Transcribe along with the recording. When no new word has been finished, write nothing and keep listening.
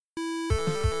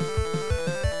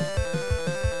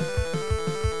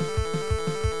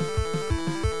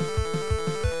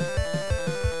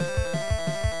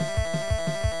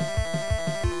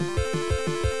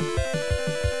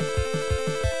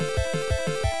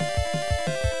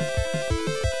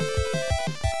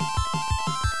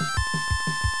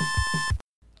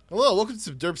Hello, welcome to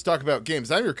some Derps Talk About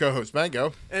Games. I'm your co-host,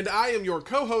 Mango. And I am your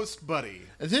co-host, Buddy.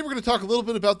 And today we're going to talk a little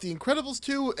bit about The Incredibles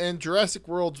 2 and Jurassic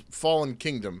World Fallen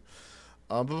Kingdom.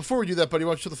 But before we do that, Buddy,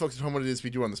 why don't you tell the folks at home what it is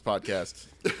we do on this podcast?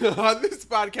 On this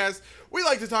podcast, we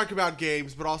like to talk about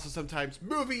games, but also sometimes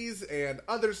movies and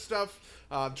other stuff.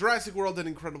 Jurassic World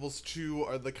and Incredibles 2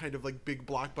 are the kind of like big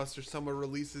blockbuster summer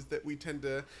releases that we tend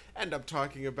to end up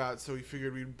talking about, so we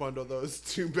figured we'd bundle those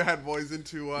two bad boys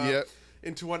into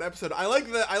one episode. I like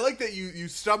that you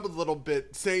stumbled a little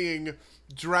bit saying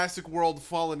Jurassic World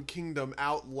Fallen Kingdom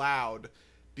out loud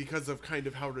because of kind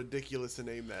of how ridiculous a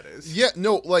name that is. Yeah,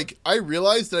 no, like, I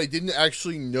realized that I didn't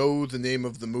actually know the name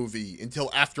of the movie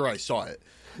until after I saw it.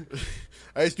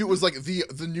 I just knew it was like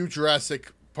the new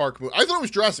Jurassic Park movie. I thought it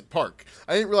was Jurassic Park.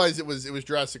 I didn't realize it was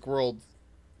Jurassic World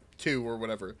 2 or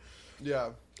whatever. Yeah.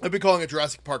 I've been calling it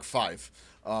Jurassic Park 5,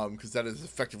 because that is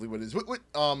effectively what it is.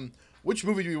 Which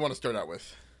movie do we want to start out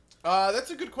with?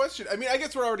 That's a good question. I mean, I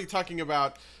guess we're already talking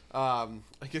about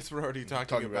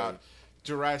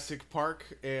Jurassic Park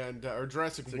and or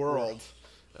Jurassic World.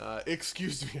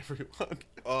 Excuse me, everyone.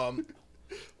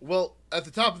 Well, at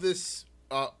the top of this,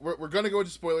 we're going to go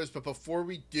into spoilers, but before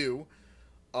we do,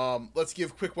 let's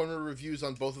give quick one-word reviews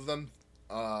on both of them.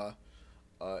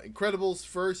 Incredibles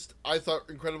first. I thought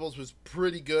Incredibles was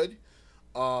pretty good.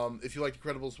 If you liked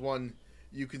Incredibles 1,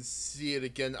 you can see it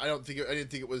again. I didn't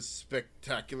think it was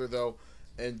spectacular, though.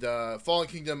 And Fallen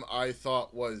Kingdom, I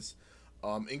thought was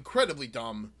incredibly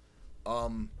dumb.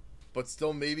 But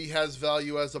still maybe has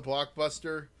value as a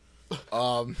blockbuster.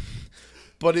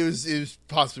 But it was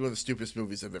possibly one of the stupidest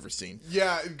movies I've ever seen.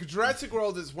 Yeah, Jurassic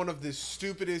World is one of the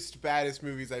stupidest, baddest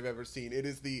movies I've ever seen. It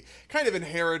is the kind of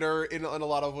inheritor in a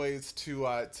lot of ways to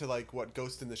like what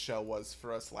Ghost in the Shell was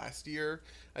for us last year,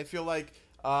 I feel like.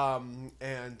 And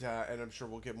I'm sure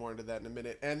we'll get more into that in a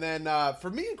minute. And then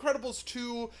for me, Incredibles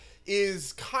 2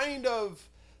 is kind of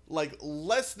like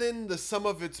less than the sum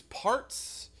of its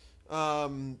parts.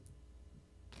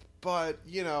 But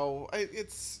you know,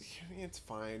 it's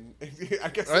fine. I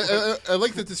guess I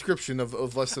like the description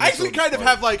of less than. I actually kind of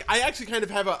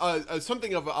have a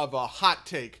something of a hot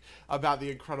take about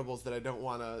the Incredibles that I don't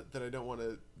want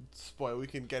to spoil. We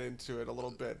can get into it a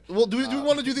little bit. Well, do we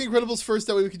want to do the Incredibles first?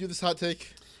 That way we can do this hot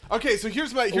take. Okay, so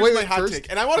here's my hot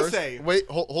take, and I want to say. Wait,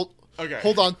 hold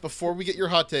on. Before we get your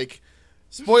hot take,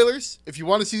 spoilers. If you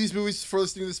want to see these movies before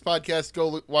listening to this podcast,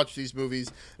 go watch these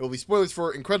movies. It will be spoilers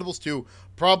for Incredibles 2,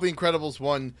 probably Incredibles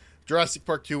 1, Jurassic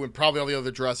Park 2, and probably all the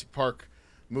other Jurassic Park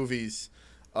movies.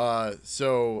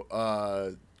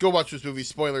 So go watch those movies.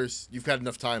 Spoilers. You've had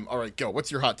enough time. All right, go.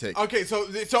 What's your hot take? Okay, so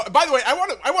by the way, I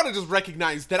want to just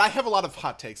recognize that I have a lot of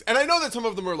hot takes, and I know that some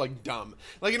of them are like dumb.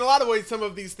 Like in a lot of ways, some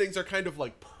of these things are kind of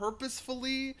like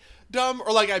purposefully dumb,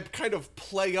 or like I kind of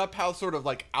play up how sort of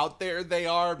like out there they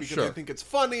are because I think it's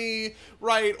funny,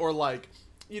 right? Or like,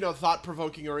 you know,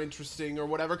 thought-provoking or interesting or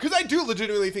whatever. Because I do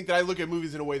legitimately think that I look at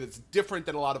movies in a way that's different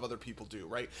than a lot of other people do,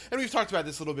 right? And we've talked about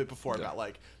this a little bit before about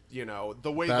like, you know,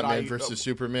 the way Batman versus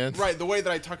Superman. Right, the way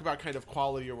that I talk about kind of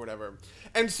quality or whatever.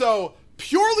 And so,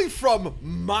 purely from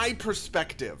my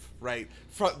perspective, right?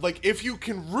 Like, if you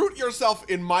can root yourself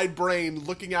in my brain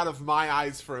looking out of my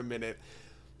eyes for a minute,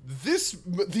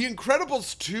 The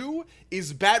Incredibles 2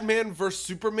 is Batman versus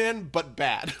Superman, but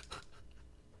bad.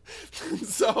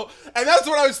 So, and that's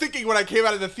what I was thinking when I came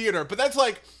out of the theater. But that's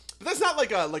not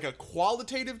like a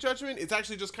qualitative judgment. It's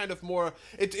actually just kind of more.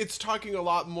 It's talking a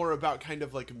lot more about kind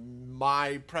of like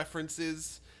my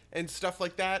preferences and stuff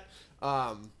like that.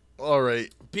 All right.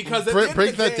 Because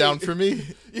break that down for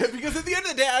me. Yeah, because at the end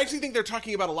of the day, I actually think they're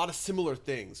talking about a lot of similar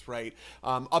things, right?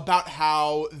 About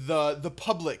how the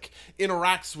public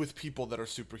interacts with people that are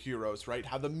superheroes, right?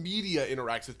 How the media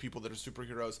interacts with people that are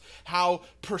superheroes. How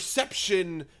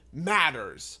perception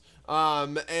matters.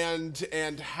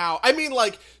 And how, I mean,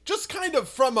 like, just kind of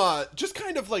from a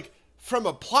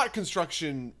plot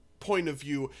construction point of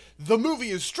view, the movie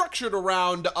is structured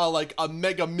around a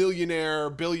mega millionaire,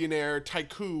 billionaire,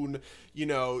 tycoon, you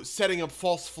know, setting up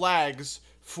false flags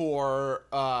for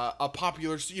a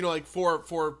popular, you know, like for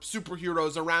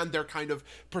superheroes around their kind of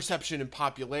perception and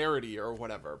popularity or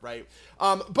whatever, right?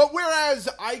 But whereas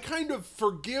I kind of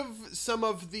forgive some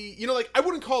of the, you know, like I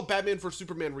wouldn't call Batman vs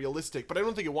Superman realistic, but I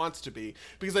don't think it wants to be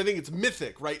because I think it's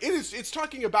mythic, right? It's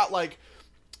talking about like,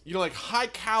 you know, like high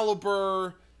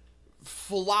caliber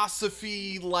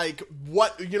philosophy, like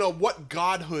what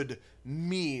godhood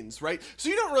means, right? So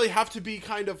you don't really have to be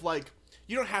kind of like,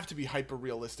 you don't have to be hyper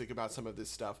realistic about some of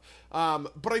this stuff.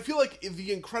 But I feel like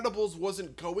The Incredibles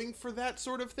wasn't going for that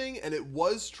sort of thing, and it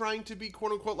was trying to be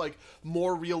quote unquote like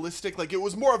more realistic. Like it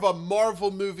was more of a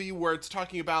Marvel movie where it's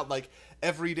talking about like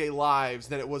everyday lives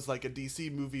than it was like a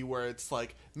DC movie where it's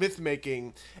like myth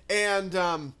making. And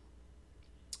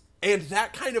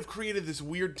that kind of created this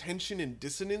weird tension and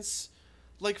dissonance,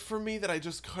 like, for me, that I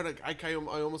just I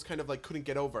almost kind of, like, couldn't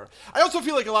get over. I also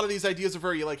feel like a lot of these ideas are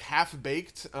very, like,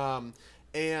 half-baked,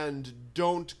 and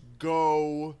don't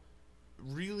go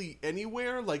really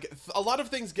anywhere. Like, a lot of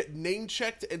things get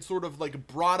name-checked and sort of, like,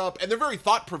 brought up, and they're very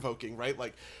thought-provoking, right?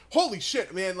 Like, holy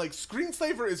shit, man, like,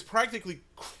 Screenslaver is practically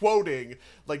quoting,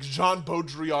 like, Jean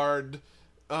Baudrillard.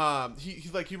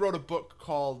 He wrote a book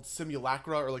called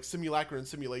Simulacra, or like Simulacra and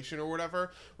Simulation or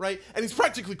whatever, right? And he's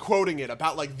practically quoting it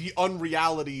about like the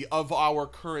unreality of our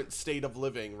current state of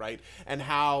living, right? And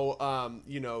how,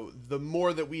 the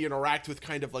more that we interact with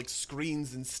kind of like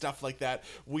screens and stuff like that,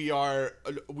 we are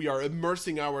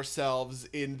immersing ourselves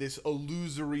in this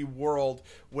illusory world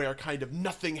where kind of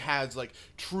nothing has like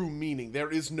true meaning. There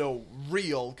is no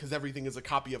real, because everything is a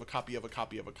copy of a copy of a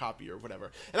copy of a copy or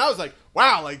whatever. And I was like,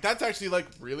 wow, like that's actually like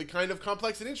really kind of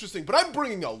complex and interesting, but I'm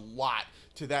bringing a lot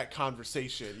to that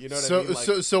conversation. You know what I mean?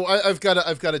 Like, so I've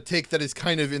got a take that is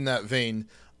kind of in that vein.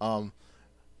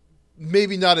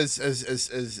 Maybe not as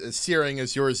searing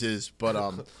as yours is, but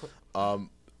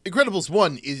Incredibles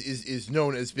 1 is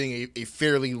known as being a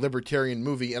fairly libertarian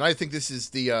movie, and I think this is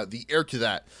the heir to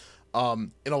that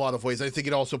in a lot of ways. I think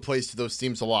it also plays to those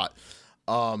themes a lot.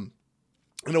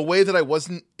 In a way that I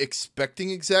wasn't expecting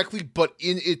exactly, but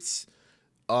in its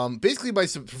basically by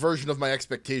some version of my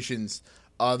expectations,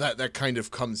 that kind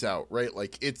of comes out, right?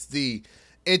 Like it's the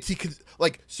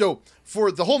so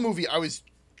for the whole movie, I was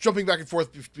jumping back and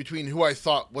forth between who I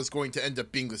thought was going to end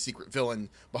up being the secret villain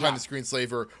behind the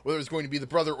Screenslaver, whether it was going to be the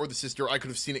brother or the sister. I could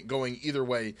have seen it going either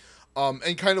way,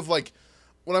 and kind of like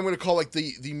what I'm going to call like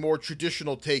the more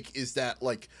traditional take is that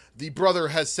like the brother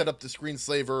has set up the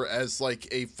Screenslaver as like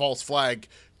a false flag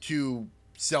to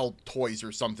sell toys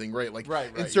or something, right? Like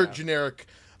insert generic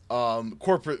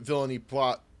corporate villainy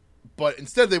plot, but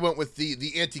instead they went with the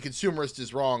anti-consumerist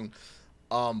is wrong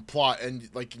plot, and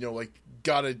like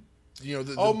gotta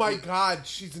oh my god,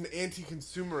 she's an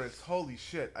anti-consumerist. Holy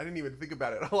shit, I didn't even think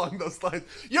about it along those lines.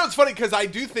 It's funny because I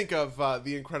do think of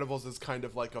The Incredibles as kind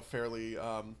of like a fairly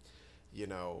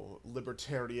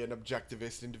libertarian,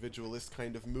 objectivist, individualist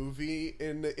kind of movie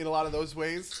in a lot of those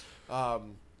ways.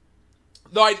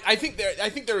 Though I think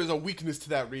there is a weakness to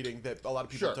that reading that a lot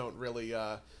of people don't really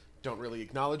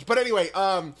acknowledge. But anyway,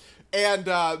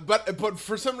 but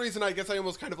for some reason, I guess I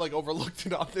almost kind of like overlooked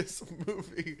it on this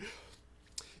movie.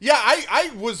 Yeah,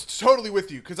 I was totally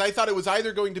with you because I thought it was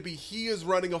either going to be he is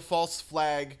running a false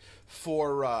flag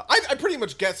for. I pretty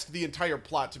much guessed the entire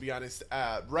plot, to be honest,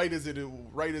 right as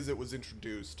it was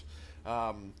introduced.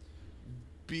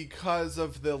 Because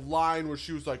of the line where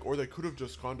she was like, or they could have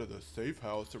just gone to the safe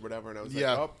house or whatever, and I was like,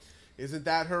 oh, isn't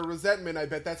that her resentment? I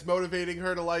bet that's motivating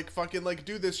her to like fucking like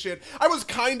do this shit. I was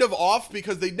kind of off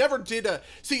because they never did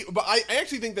but I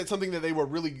actually think that something that they were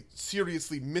really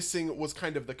seriously missing was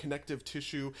kind of the connective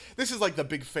tissue. This is like the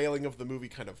big failing of the movie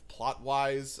kind of plot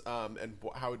wise, and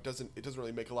how it doesn't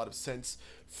really make a lot of sense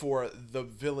for the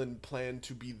villain plan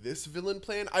to be this villain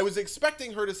plan. I was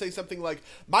expecting her to say something like,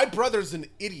 my brother's an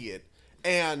idiot,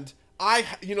 and I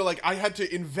had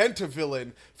to invent a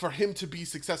villain for him to be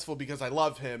successful because I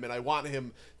love him and I want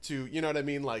him to, you know what I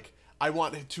mean? Like, I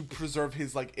want to preserve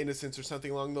his, like, innocence or something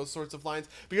along those sorts of lines.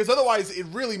 Because otherwise, it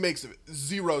really makes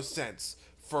zero sense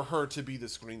for her to be the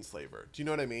Screenslaver. Do you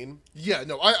know what I mean? Yeah,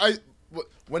 no,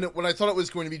 when I thought it was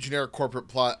going to be generic corporate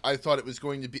plot, I thought it was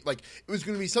going to be like it was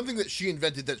going to be something that she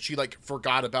invented that she like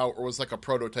forgot about, or was like a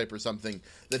prototype or something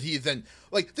that he then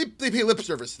like they pay lip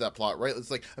service to that plot, right?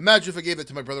 It's like, imagine if I gave it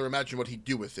to my brother, imagine what he'd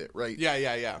do with it, right?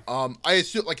 Yeah. I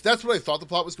assume like that's what I thought the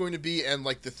plot was going to be, and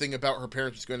like the thing about her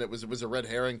parents was a red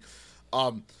herring,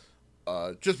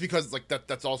 just because like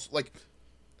that's also like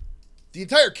the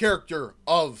entire character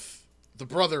of the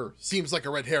brother seems like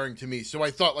a red herring to me, so I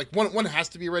thought like one has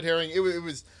to be a red herring. It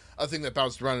was a thing that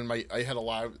bounced around in my head a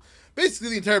lot. Basically,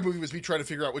 the entire movie was me trying to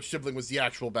figure out which sibling was the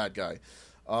actual bad guy,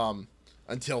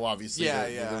 until obviously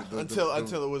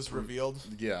until it was revealed.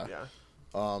 Yeah.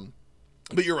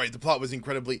 But you're right. The plot was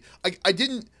incredibly. I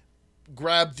didn't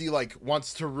grab the like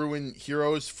wants to ruin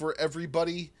heroes for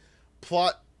everybody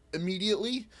plot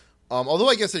immediately. Although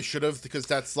I guess I should have, because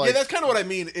that's like... Yeah, that's kind of what I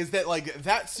mean, is that, like,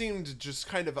 that seemed just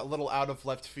kind of a little out of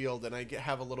left field, and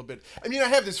have a little bit... I mean, I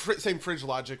have this same fringe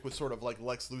logic with sort of, like,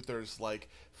 Lex Luthor's, like,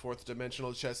 fourth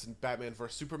dimensional chess in Batman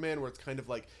vs. Superman, where it's kind of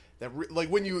like... like,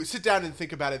 when you sit down and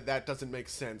think about it, that doesn't make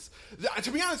sense. To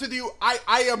be honest with you,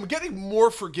 I am getting more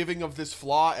forgiving of this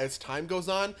flaw as time goes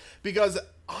on, because,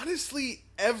 honestly,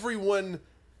 every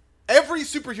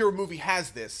superhero movie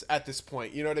has this at this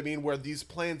point, you know what I mean? Where these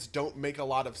plans don't make a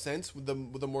lot of sense the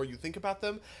more you think about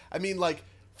them. I mean, like,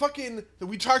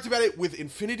 we talked about it with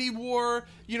Infinity War,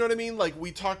 you know what I mean? Like,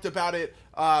 we talked about it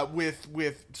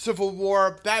with Civil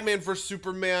War, Batman vs.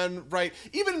 Superman, right?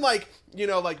 Even, like, you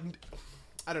know, like,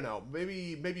 I don't know,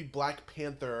 maybe Black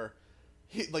Panther,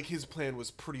 his plan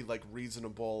was pretty, like,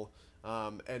 reasonable.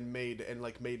 And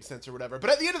made sense or whatever. But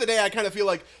at the end of the day, I kind of feel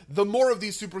like the more of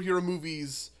these superhero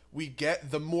movies we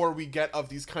get, the more we get of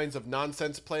these kinds of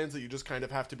nonsense plans that you just kind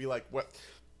of have to be like, what?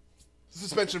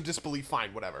 Suspension of disbelief,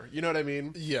 fine, whatever. You know what I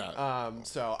mean? Yeah.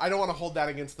 So I don't want to hold that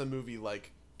against the movie,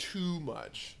 like, too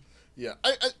much. Yeah.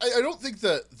 I don't think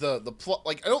the plot,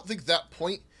 like, I don't think that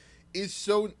point is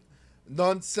so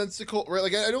nonsensical, right?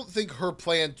 Like, I don't think her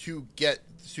plan to get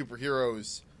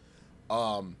superheroes,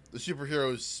 the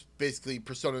superheroes basically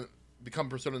become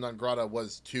persona non grata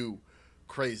was too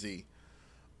crazy.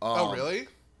 Oh, really?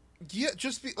 Yeah,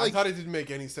 just I thought it didn't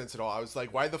make any sense at all. I was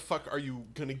like, why the fuck are you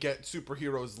gonna get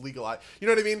superheroes legalized? You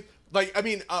know what I mean? Like, I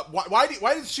mean,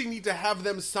 why does she need to have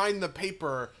them sign the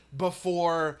paper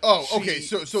before? Oh, okay.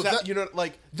 So that, you know,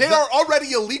 like, they are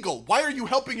already illegal. Why are you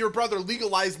helping your brother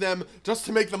legalize them just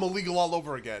to make them illegal all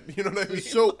over again? You know what I mean?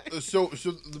 So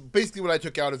basically, what I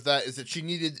took out of that is that she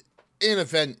needed an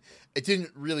event. It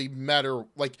didn't really matter.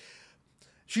 Like,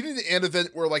 she needed an event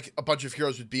where, like, a bunch of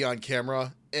heroes would be on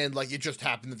camera, and, like, it just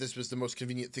happened that this was the most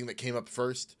convenient thing that came up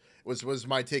first. Was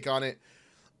my take on it.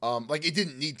 Like, it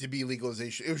didn't need to be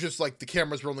legalization. It was just like the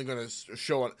cameras were only going to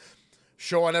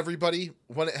show on everybody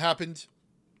when it happened.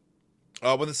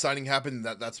 When the signing happened,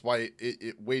 that's why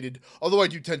it waited. Although I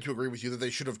do tend to agree with you that they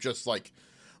should have just like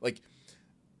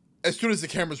as soon as the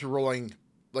cameras were rolling,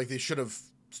 like, they should have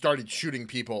started shooting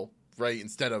people, right?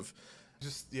 Instead of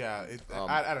just, yeah.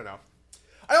 I don't know.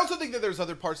 I also think that there's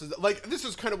other parts of like, this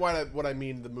is kind of what I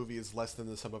mean the movie is less than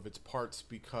the sum of its parts,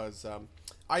 because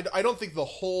I don't think the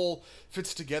whole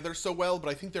fits together so well, but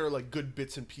I think there are, like, good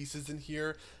bits and pieces in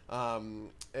here.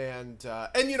 And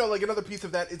you know, like, another piece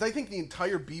of that is I think the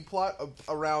entire B plot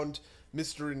around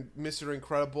Mr.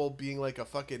 Incredible being, like, a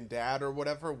fucking dad or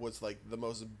whatever was, like, the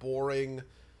most boring,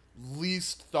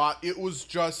 least thought. It was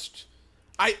just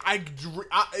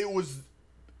it was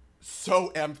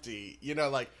so empty, you know,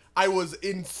 like, I was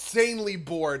insanely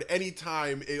bored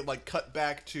anytime it, like, cut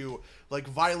back to, like,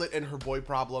 Violet and her boy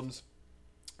problems.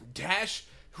 Dash,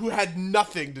 who had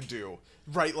nothing to do,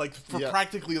 right, like, for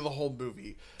practically the whole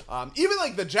movie. Even,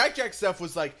 like, the Jack stuff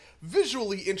was, like,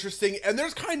 visually interesting, and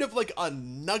there's kind of, like, a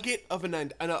nugget of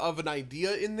an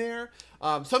idea in there.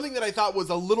 Something that I thought was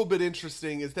a little bit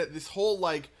interesting is that this whole,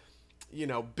 like, you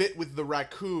know, bit with the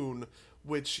raccoon,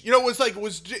 which, you know,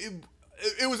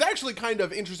 it was actually kind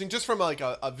of interesting just from, like,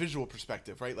 a visual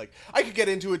perspective, right? Like, I could get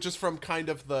into it just from kind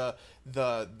of the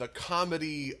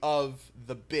comedy of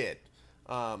the bit.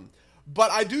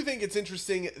 But I do think it's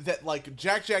interesting that, like,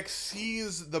 Jack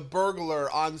sees the burglar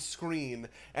on screen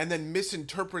and then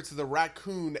misinterprets the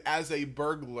raccoon as a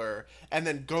burglar and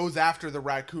then goes after the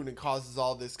raccoon and causes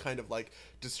all this kind of, like,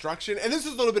 destruction. And this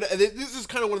is this is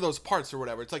kind of one of those parts or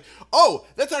whatever. It's like, oh,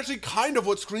 that's actually kind of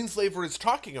what Screenslaver is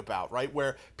talking about, right?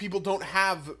 Where people don't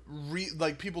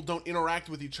people don't interact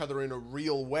with each other in a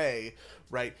real way,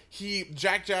 right?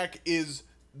 Jack is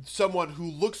someone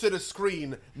who looks at a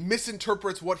screen,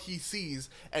 misinterprets what he sees,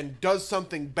 and does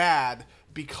something bad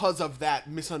because of that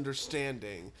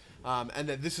misunderstanding. And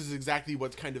that this is exactly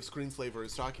what kind of Screenslaver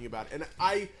is talking about. And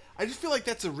I just feel like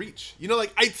that's a reach. You know,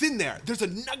 like, it's in there. There's a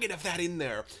nugget of that in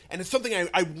there. And it's something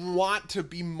I want to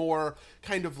be more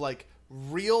kind of, like,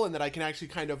 real, and that I can actually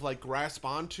kind of, like, grasp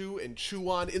onto and chew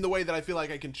on in the way that I feel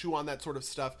like I can chew on that sort of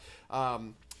stuff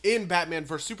in Batman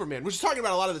vs. Superman, which is talking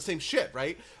about a lot of the same shit,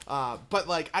 right? But,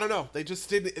 like, I don't know. They just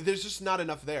didn't. There's just not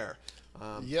enough there.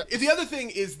 The other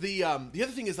thing is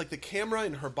like the camera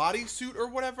in her bodysuit or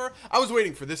whatever. I was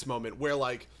waiting for this moment where,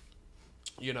 like,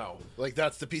 you know, like,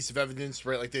 that's the piece of evidence,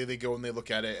 right? Like, they go and they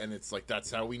look at it, and it's like, that's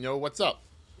how we know what's up.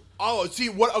 Oh, see,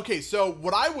 so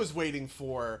what I was waiting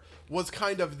for was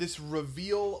kind of this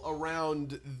reveal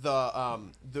around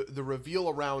the reveal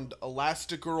around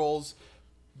Elastigirl's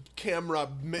camera,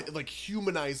 like,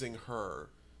 humanizing her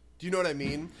Do you know what I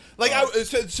mean? Like,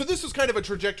 so this was kind of a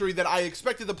trajectory that I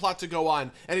expected the plot to go on,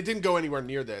 and it didn't go anywhere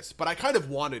near this, but I kind of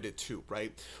wanted it to,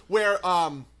 right? Where,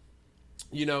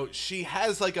 you know, she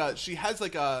has like a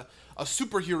superhero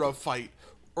fight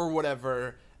or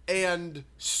whatever, and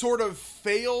sort of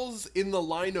fails in the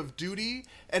line of duty,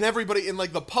 and everybody in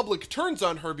like the public turns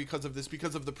on her because of this,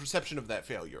 because of the perception of that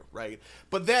failure, right?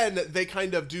 But then they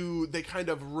kind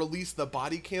of release the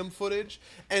body cam footage,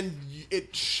 and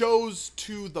it shows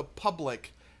to the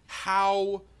public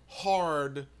how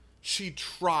hard she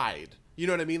tried. You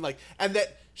know what I mean? Like, and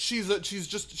that she's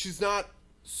not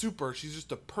super, she's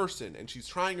just a person, and she's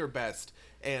trying her best,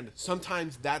 and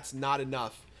sometimes that's not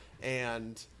enough,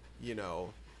 and you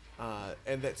know,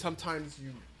 and that sometimes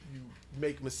you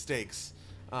make mistakes,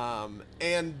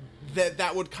 and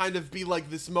that would kind of be like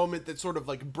this moment that sort of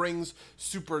like brings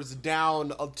supers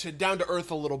down to earth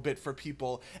a little bit for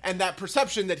people, and that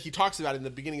perception that he talks about in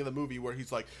the beginning of the movie, where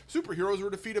he's like, superheroes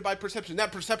were defeated by perception.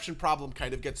 That perception problem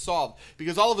kind of gets solved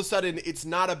because all of a sudden it's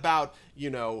not about, you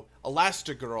know,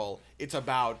 Elastigirl, it's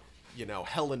about, you know,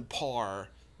 Helen Parr,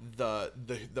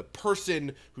 the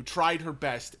person who tried her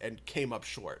best and came up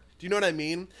short. Do you know what I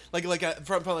mean? Like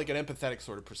from like an empathetic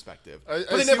sort of perspective. But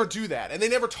they never do that, and they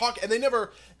never talk, and they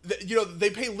never, you know, they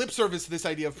pay lip service to this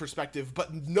idea of perspective,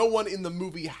 but no one in the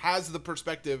movie has the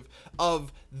perspective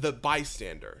of the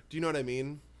bystander. Do you know what I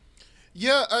mean?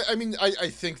 Yeah, I mean, I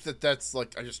think that's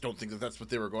like, I just don't think that that's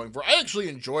what they were going for. I actually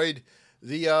enjoyed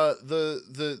the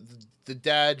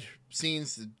dad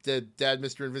scenes, the dad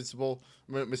Mr.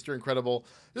 Incredible,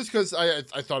 just because I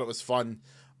thought it was fun.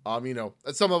 You know,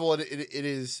 at some level it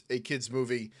is a kid's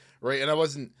movie, right? And I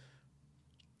wasn't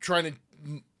trying to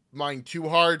mine too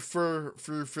hard for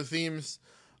themes.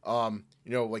 You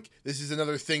know, like, this is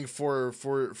another thing for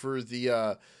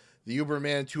the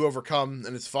Uberman to overcome,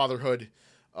 and his fatherhood.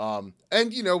 And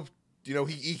you know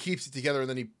he keeps it together, and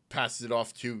then he passes it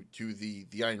off to the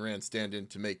Ayn Rand stand-in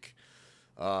to make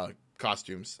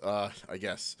costumes, I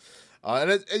guess.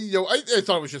 And you know, I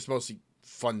thought it was just mostly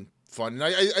fun. And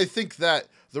I think that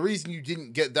the reason you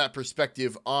didn't get that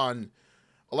perspective on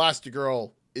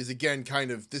Elastigirl is, again,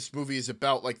 kind of, this movie is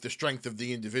about like the strength of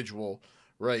the individual,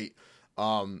 right?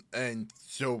 And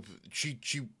so she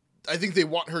I think they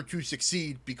want her to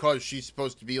succeed because she's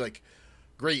supposed to be like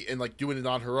great and like doing it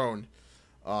on her own.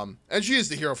 And she is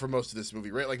the hero for most of this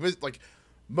movie, right? Like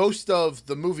most of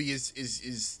the movie is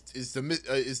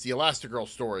the Elastigirl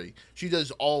story. She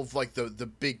does all of like the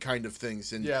big kind of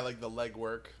things, and yeah, like the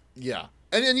legwork. Yeah,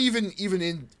 and even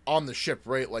in on the ship,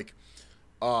 right? Like,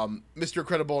 Mr.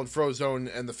 Incredible and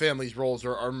Frozone and the family's roles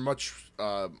are much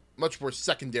more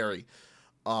secondary,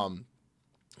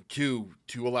 to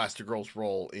Elastigirl's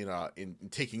role in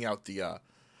taking out the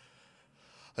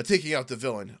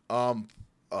villain.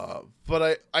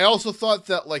 But I also thought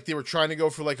that like they were trying to go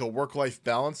for like a work-life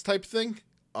balance type thing,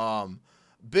 and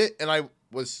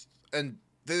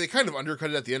they kind of undercut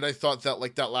it at the end. I thought that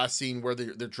like that last scene where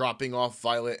they're dropping off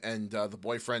Violet and the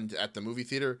boyfriend at the movie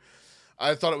theater,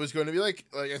 I thought it was going to be like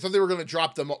I thought they were going to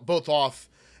drop them both off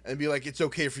and be like, it's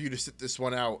okay for you to sit this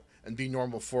one out and be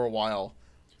normal for a while.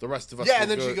 The rest of us,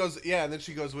 and then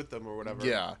she goes with them or whatever.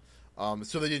 Yeah,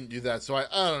 so they didn't do that. So I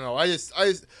don't know. I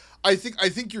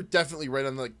think you're definitely right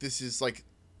on, like, this is like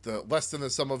the less than the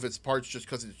sum of its parts, just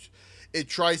because it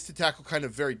tries to tackle kind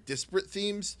of very disparate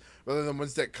themes rather than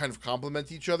ones that kind of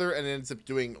complement each other, and it ends up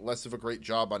doing less of a great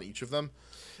job on each of them.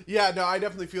 Yeah, no, I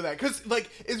definitely feel that, because like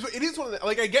it is one of the,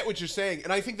 like, I get what you're saying,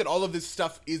 and I think that all of this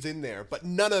stuff is in there, but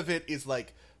none of it is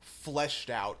like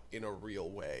fleshed out in a real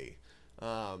way.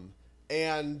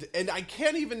 And I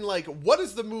can't even, like, what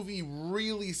is the movie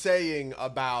really saying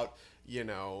about, you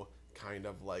know, kind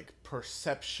of like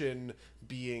perception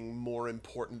being more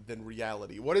important than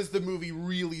reality? What is the movie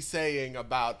really saying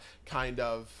about kind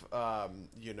of,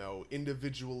 you know,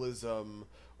 individualism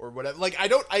or whatever? Like, I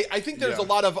think there's a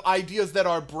lot of ideas that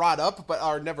are brought up but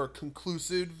are never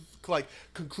conclusively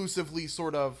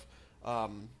sort of,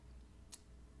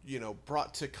 you know,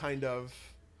 brought to kind of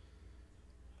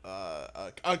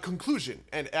a conclusion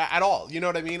and at all. You know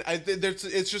what I mean?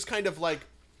 It's just kind of like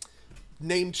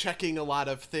name checking a lot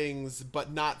of things,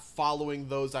 but not following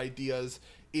those ideas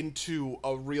into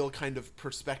a real kind of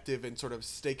perspective and sort of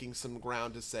staking some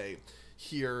ground to say,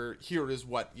 here is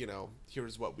what, you know, here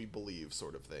is what we believe,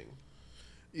 sort of thing.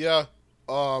 Yeah.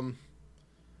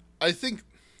 I think,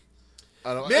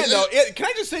 I don't know. Man, can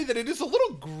I just say that it is a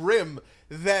little grim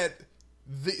that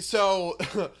so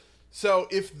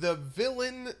if the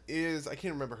villain is, I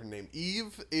can't remember her name,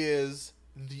 Eve is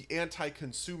the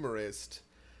anti-consumerist,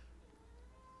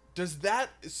 does that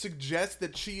suggest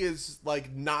that she is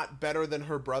like not better than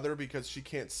her brother because she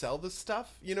can't sell the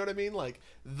stuff? You know what I mean? Like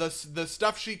the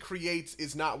stuff she creates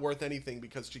is not worth anything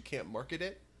because she can't market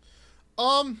it.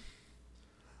 I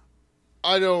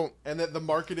don't. And that the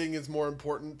marketing is more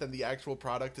important than the actual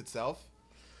product itself.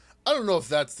 I don't know if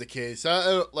that's the case. I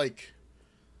don't, like.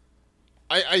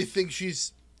 I think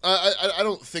she's. I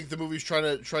don't think the movie's trying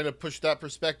to push that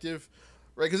perspective,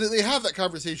 right? Because they have that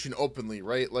conversation openly,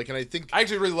 right? Like, and I think I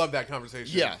actually really love that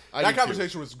conversation. Yeah, that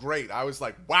conversation was great. I was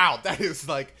like, wow, that is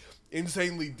like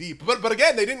insanely deep. But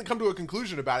again, they didn't come to a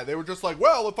conclusion about it. They were just like,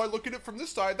 well, if I look at it from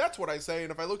this side, that's what I say,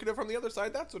 and if I look at it from the other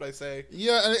side, that's what I say.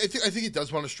 Yeah, and I think it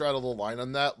does want to straddle the line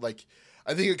on that. Like,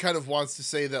 I think it kind of wants to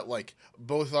say that like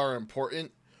both are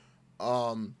important.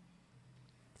 I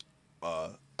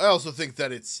also think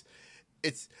that it's.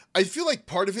 I feel like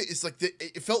part of it is like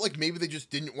it felt like maybe they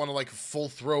just didn't want to like full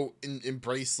throat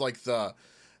embrace like the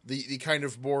kind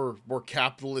of more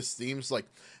capitalist themes. Like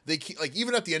they keep, like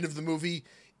even at the end of the movie,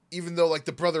 even though like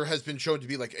the brother has been shown to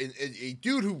be like a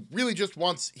dude who really just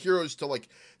wants heroes to like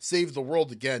save the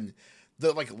world again.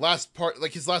 The like last part,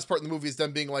 like his last part in the movie is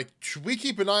them being like, should we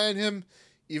keep an eye on him,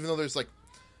 even though there's like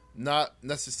not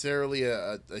necessarily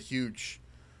a huge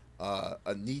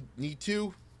a need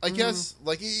to. I guess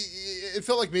like it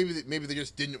felt like maybe they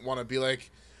just didn't want to be like,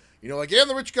 you know, like, yeah,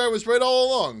 the rich guy was right all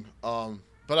along.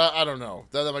 But I don't know.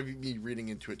 That might be me reading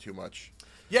into it too much.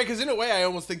 Yeah, because in a way, I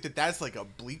almost think that that's like a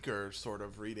bleaker sort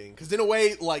of reading. Because in a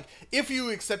way, like, if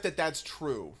you accept that that's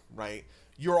true, right,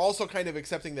 you're also kind of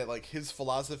accepting that, like, his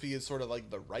philosophy is sort of like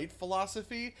the right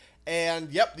philosophy. And,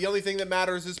 yep, the only thing that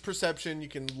matters is perception. You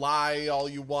can lie all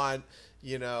you want,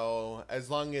 you know,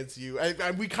 as long as you...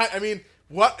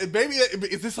 What, maybe,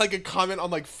 is this like a comment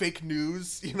on like fake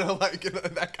news, you know, like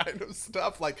that kind of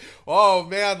stuff? Like, oh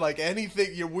man, like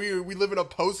anything, we live in a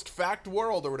post-fact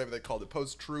world or whatever they called it,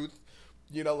 post-truth,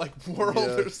 you know, like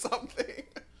world or something.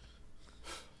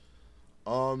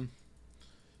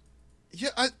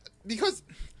 Yeah, because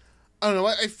I don't know.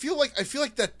 I feel like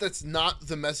that's not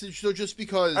the message though. Just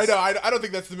because I know, I don't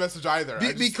think that's the message either.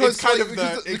 Because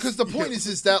the point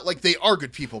is that like they are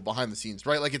good people behind the scenes,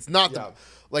 right? Like it's not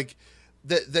like.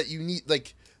 That you need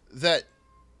like that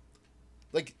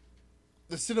like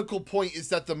the cynical point is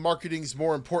that the marketing's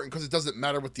more important because it doesn't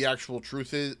matter what the actual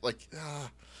truth is. Like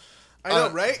I know,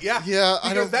 right? Yeah, yeah.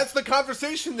 Because that's the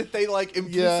conversation that they like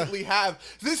implicitly have.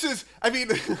 This is, I mean,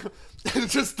 it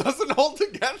just doesn't hold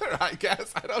together. I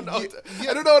guess I don't know.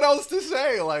 I don't know what else to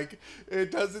say. Like,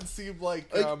 it doesn't seem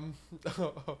like.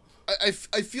 I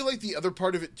feel like the other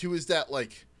part of it too is that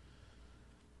like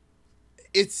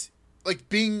it's. Like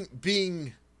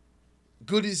being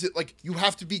good is it like you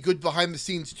have to be good behind the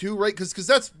scenes too, right? Because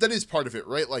that is part of it,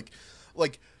 right?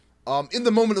 Like in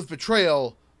the moment of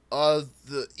betrayal,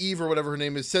 the Eve or whatever her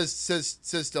name is says to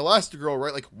Elastigirl,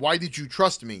 right? Like, why did you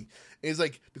trust me? And it's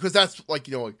like because that's like,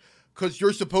 you know, like, because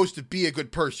you're supposed to be a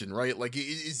good person, right? Like it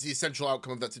is the essential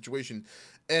outcome of that situation,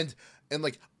 and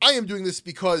like I am doing this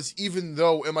because even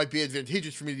though it might be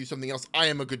advantageous for me to do something else, I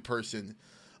am a good person.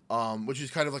 Which is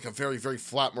kind of like a very, very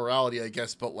flat morality, I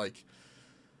guess. But like,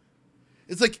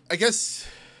 it's like, I guess,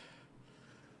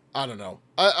 I don't know.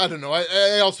 I don't know.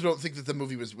 I also don't think that the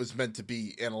movie was meant to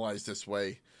be analyzed this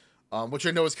way, which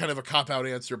I know is kind of a cop-out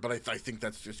answer, but I think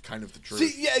that's just kind of the truth.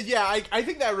 See, yeah. I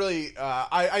think that really,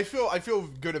 I feel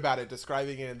good about it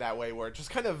describing it in that way, where it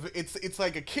just kind of, it's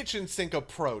like a kitchen sink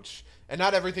approach, and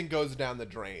not everything goes down the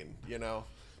drain, you know?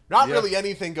 Not really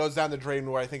anything goes down the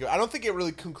drain where I don't think it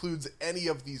really concludes any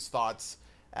of these thoughts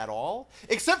at all.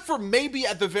 Except for maybe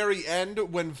at the very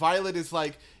end when Violet is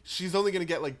like, she's only going to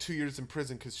get like 2 years in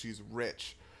prison because she's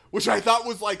rich. Which I thought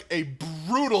was like a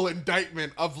brutal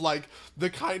indictment of like the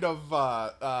kind of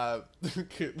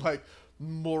like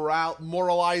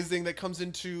moralizing that comes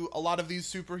into a lot of these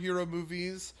superhero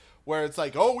movies. Where it's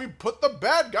like, oh, we put the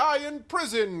bad guy in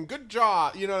prison. Good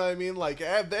job. You know what I mean? Like,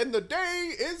 and then the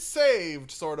day is saved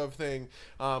sort of thing.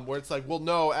 Where it's like, well,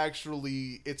 no,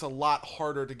 actually, it's a lot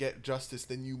harder to get justice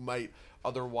than you might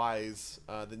otherwise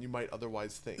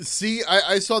think. See,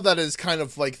 I saw that as kind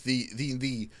of like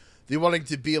the wanting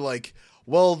to be like,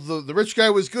 well, the rich guy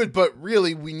was good, but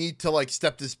really we need to like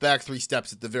step this back 3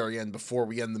 steps at the very end before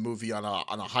we end the movie on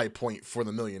a high point for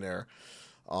the millionaire.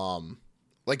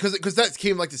 Like, because that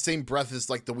came like the same breath as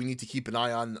like the we need to keep an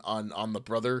eye on the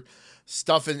brother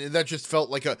stuff, and that just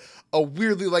felt like a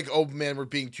weirdly like, oh man, we're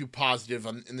being too positive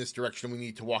in this direction. We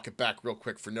need to walk it back real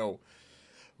quick for no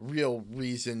real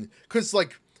reason. Because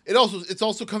like it's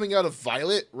also coming out of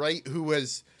Violet, right? Who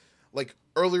has like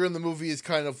earlier in the movie is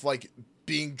kind of like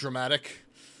being dramatic,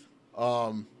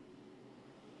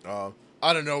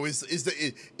 I don't know. Is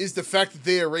the fact that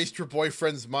they erased her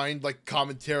boyfriend's mind like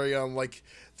commentary on like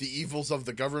the evils of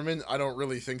the government? I don't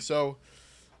really think so.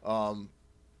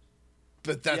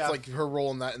 But that's like her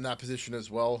role in that position as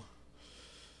well.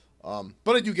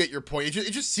 But I do get your point.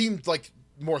 It just seemed like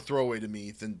more throwaway to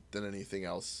me than anything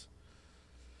else.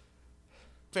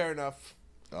 Fair enough.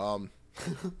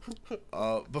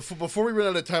 Before we run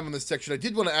out of time on this section, I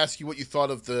did want to ask you what you thought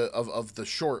of the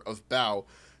short of Bao.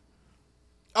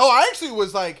 Oh, I actually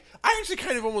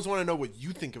kind of almost want to know what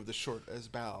you think of the short as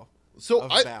Bao.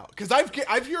 Bao, because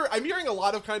I'm hearing a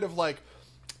lot of kind of like,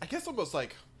 I guess almost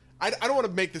like, I don't want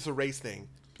to make this a race thing,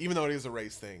 even though it is a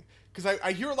race thing, because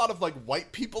I hear a lot of like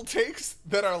white people takes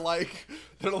that are like,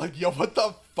 yo, what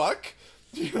the fuck?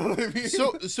 You know what I mean?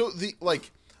 So the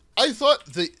like, I thought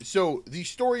the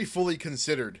story fully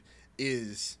considered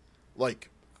is like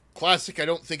classic. I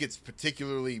don't think it's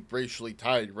particularly racially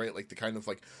tied, right? Like the kind of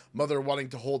like mother wanting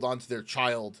to hold on to their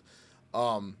child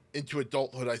into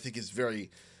adulthood, I think is very,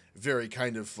 very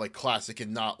kind of like classic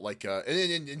and not like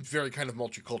and very kind of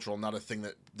multicultural, not a thing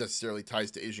that necessarily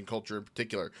ties to Asian culture in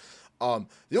particular.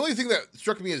 The only thing that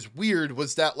struck me as weird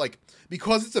was that like,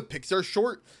 because it's a Pixar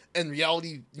short and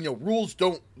reality, the rules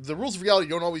of reality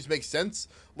don't always make sense.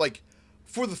 Like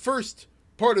for the first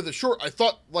part of the short, I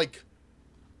thought like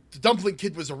the Dumpling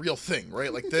Kid was a real thing,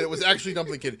 right? Like that it was actually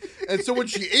Dumpling Kid. And so when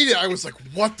she ate it, I was like,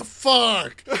 what the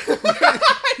fuck?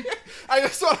 I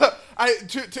just saw,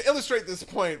 to illustrate this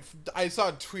point, I saw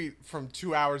a tweet from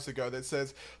 2 hours ago that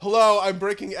says, "Hello, I'm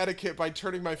breaking etiquette by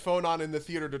turning my phone on in the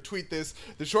theater to tweet this.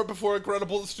 The short before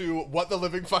Incredibles 2, what the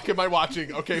living fuck am I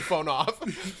watching? Okay, phone off."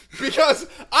 Because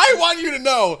I want you to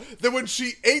know that when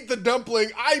she ate the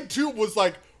dumpling, I too was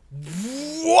like,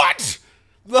 what?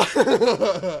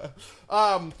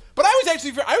 But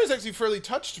I was actually fairly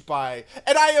touched by,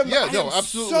 and I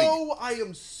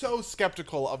am so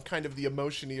skeptical of kind of the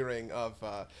emotioneering of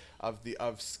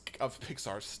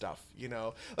Pixar stuff, you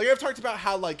know? Like I've talked about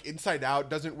how like Inside Out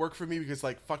doesn't work for me because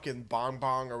like fucking Bong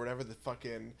Bong or whatever the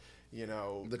fucking,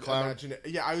 the clown.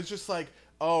 I was just like,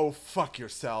 oh, fuck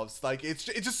yourselves. Like it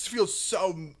just feels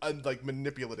so like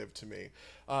manipulative to me.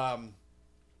 But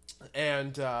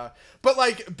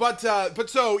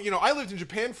so, I lived in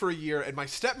Japan for a year and my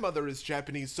stepmother is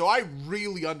Japanese, so I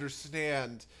really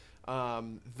understand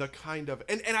the kind of,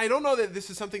 and I don't know that this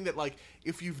is something that like,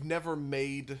 if you've never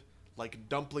made like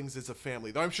dumplings as a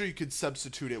family, though I'm sure you could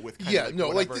substitute it with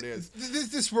whatever it is.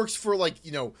 This works for like,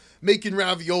 making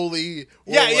ravioli.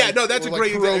 Or that's a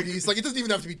great pierogies. Like it doesn't even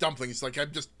have to be dumplings. Like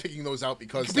I'm just picking those out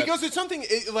because it's something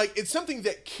it's something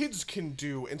that kids can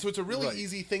do, and so it's a really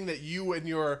easy thing that you and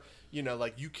your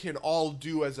you can all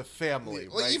do as a family.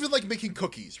 Like right? even like making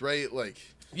cookies, right? Like.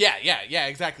 Yeah,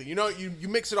 exactly. You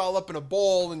mix it all up in a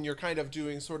bowl and you're kind of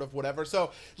doing sort of whatever.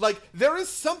 So, like, there is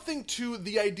something to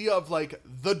the idea of, like,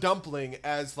 the dumpling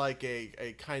as, like,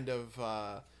 a kind of,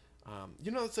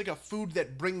 it's like a food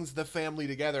that brings the family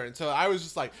together. And so I was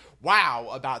just like, wow,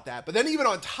 about that. But then even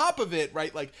on top of it,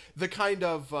 right, like, the kind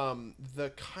of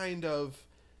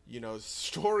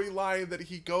storyline that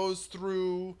he goes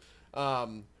through,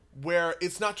 where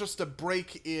it's not just a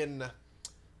break in...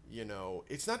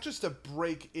 it's not just a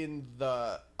break in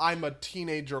the I'm a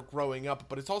teenager growing up,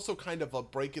 but it's also kind of a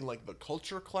break in like the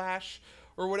culture clash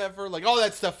or whatever. Like all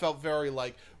that stuff felt very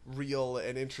like real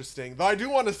and interesting. Though I do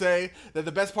want to say that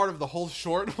the best part of the whole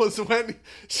short was when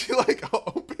she like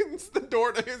opens the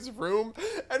door to his room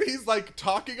and he's like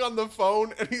talking on the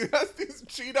phone and he has these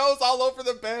Cheetos all over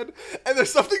the bed, and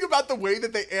there's something about the way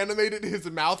that they animated his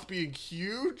mouth being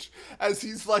huge as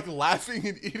he's like laughing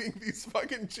and eating these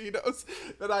fucking Cheetos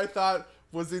that I thought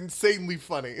was insanely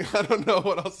funny. I don't know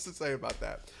what else to say about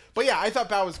that. But yeah, I thought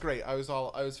Bao was great. I was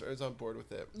on board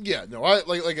with it. Yeah, no, I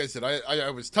like I said, I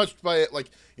was touched by it. Like,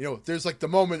 there's like the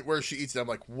moment where she eats it. I'm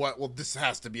like, what? Well, this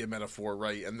has to be a metaphor,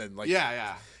 right? And then like,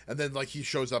 yeah, and then like he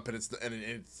shows up and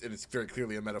it's very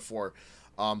clearly a metaphor.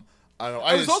 I don't know.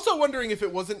 I was also wondering if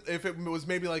it was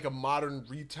maybe like a modern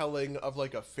retelling of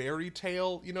like a fairy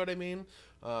tale. You know what I mean?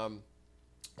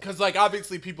 Because like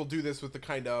obviously people do this with the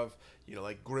kind of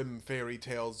like Grimm fairy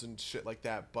tales and shit like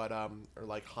that, but or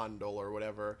like Handel or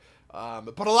whatever.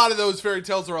 But a lot of those fairy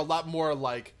tales are a lot more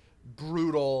like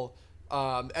brutal.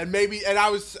 And I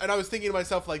was thinking to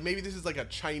myself like maybe this is like a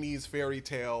Chinese fairy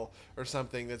tale or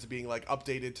something that's being like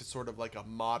updated to sort of like a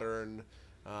modern.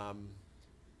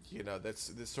 That's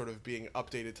this sort of being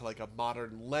updated to like a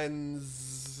modern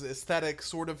lens aesthetic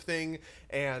sort of thing,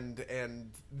 and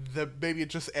maybe it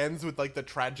just ends with like the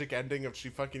tragic ending of she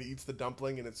fucking eats the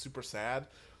dumpling and it's super sad.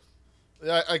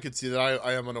 I could see that.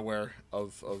 I am unaware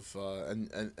of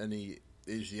any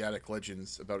Asiatic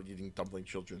legends about eating dumpling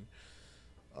children.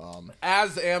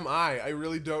 As am I. I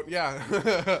really don't.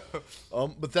 Yeah.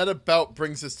 But that about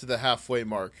brings us to the halfway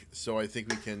mark. So I think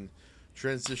we can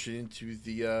transition into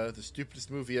the stupidest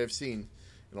movie I've seen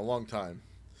in a long time.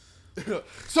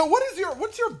 So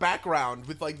what's your background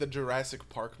with like the Jurassic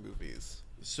Park movies?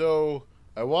 So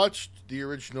I watched the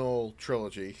original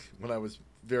trilogy when I was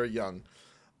very young,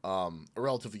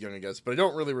 relatively young, I guess, but I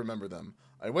don't really remember them.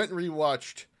 I went and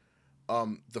rewatched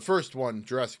the first one,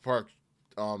 Jurassic Park,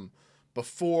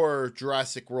 before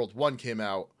Jurassic World 1 came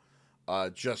out,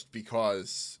 just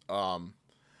because,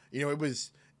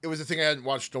 it was a thing I hadn't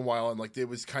watched in a while, and like it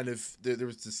was kind of there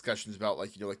was discussions about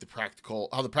like like the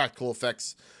practical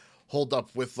effects hold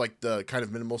up with like the kind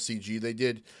of minimal CG they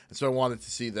did, and so I wanted to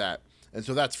see that, and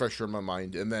so that's fresher in my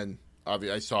mind. And then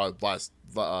obviously I saw last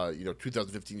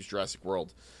 2015's Jurassic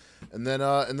World, and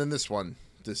then this one,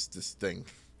 this thing.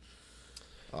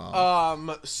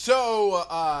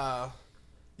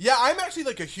 Yeah, I'm actually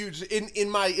like a huge in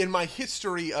my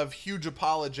history of huge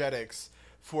apologetics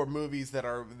for movies that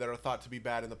are thought to be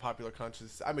bad in the popular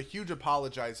consciousness. I'm a huge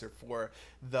apologizer for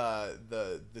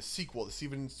the sequel, the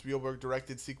Steven Spielberg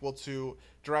directed sequel to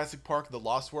Jurassic Park, The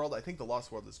Lost World. I think The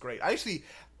Lost World is great. I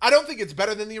don't think it's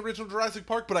better than the original Jurassic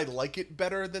Park, but I like it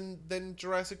better than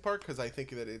Jurassic Park because I think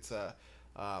that it's the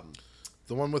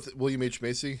one with William H.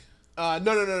 Macy.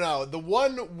 No. The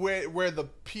one where the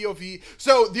POV.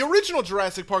 So the original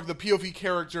Jurassic Park, the POV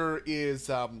character is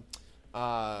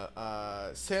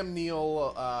Sam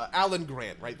Neill, Alan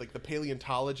Grant, right? Like the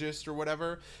paleontologist or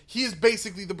whatever. He is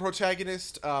basically the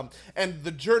protagonist, and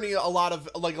the journey. A lot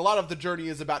of the journey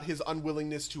is about his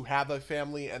unwillingness to have a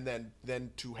family and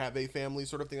then to have a family,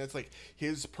 sort of thing. That's like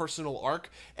his personal arc.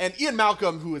 And Ian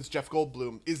Malcolm, who is Jeff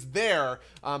Goldblum, is there,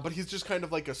 but he's just kind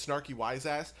of like a snarky wise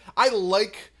ass. I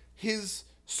like his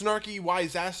snarky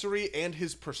wiseassery and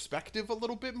his perspective a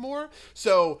little bit more.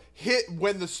 So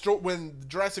when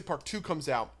Jurassic Park 2 comes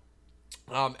out,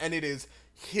 and it is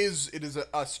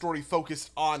a story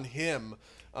focused on him,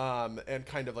 and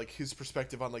kind of like his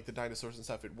perspective on like the dinosaurs and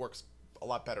stuff, it works a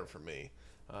lot better for me.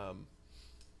 But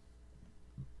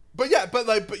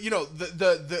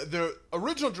the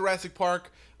original Jurassic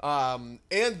Park and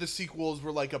the sequels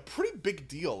were like a pretty big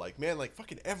deal. Like, man, like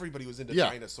fucking everybody was into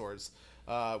dinosaurs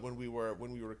when we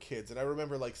were kids. And I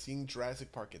remember like seeing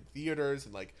Jurassic Park in theaters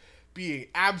and like being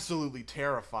absolutely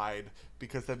terrified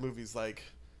because that movie's like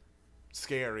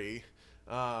scary.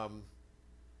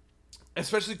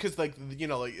 Especially because like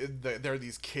there are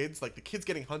these kids, like the kids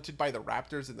getting hunted by the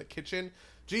raptors in the kitchen.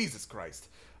 Jesus Christ.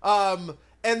 And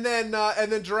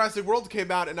then Jurassic World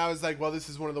came out, and I was like, well, this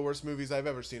is one of the worst movies I've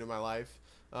ever seen in my life,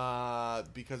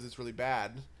 because it's really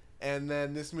bad. And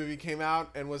then this movie came out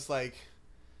and was like,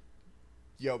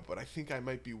 yo, but I think I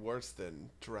might be worse than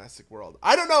Jurassic World.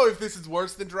 I don't know if this is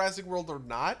worse than Jurassic World or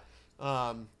not.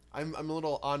 I'm a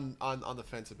little on the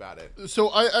fence about it.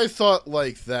 So I thought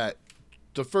like that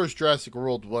the first Jurassic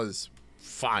World was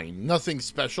fine. Nothing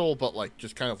special, but like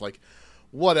just kind of like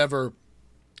whatever.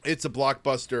 It's a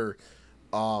blockbuster.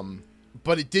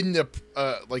 But it didn't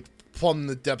like plumb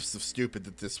the depths of stupid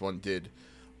that this one did.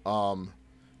 I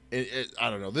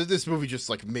don't know. This movie just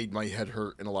like made my head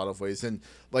hurt in a lot of ways, and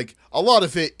like a lot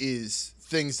of it is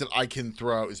things that I can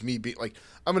throw out as me being like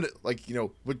I'm gonna like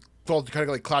would call kind of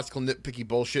like classical nitpicky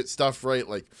bullshit stuff, right?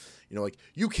 Like like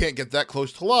you can't get that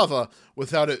close to lava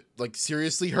without it like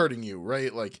seriously hurting you,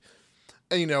 right? Like.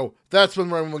 And, that's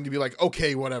when I'm going to be like,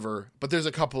 okay, whatever. But there's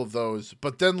a couple of those.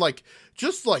 But then, like,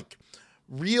 just, like,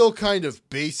 real kind of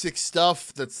basic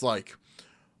stuff that's like,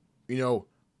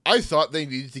 I thought they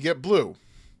needed to get blue.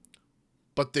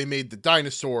 But they made the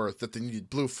dinosaur that they needed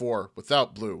blue for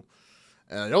without blue.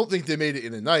 And I don't think they made it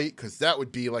in a night, because that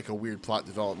would be, like, a weird plot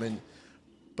development.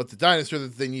 But the dinosaur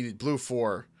that they needed blue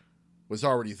for was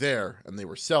already there, and they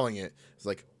were selling it. It's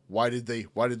like, why did they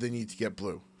need to get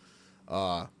blue?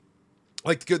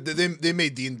 Like they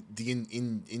made the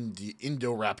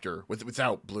Indoraptor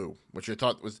without blue, which I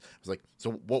thought was like,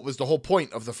 so what was the whole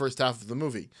point of the first half of the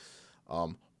movie?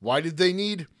 Why did they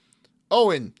need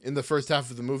Owen in the first half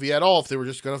of the movie at all if they were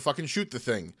just gonna fucking shoot the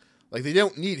thing? Like they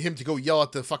don't need him to go yell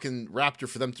at the fucking raptor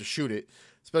for them to shoot it,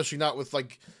 especially not with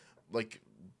like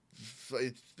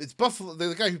it's Buffalo,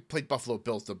 the guy who played Buffalo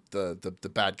Bill's the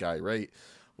bad guy, right?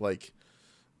 Like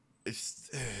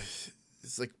it's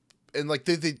like, and like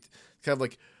they kind of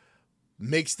like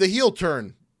makes the heel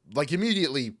turn like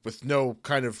immediately with no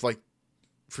kind of like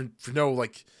for no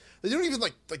like they don't even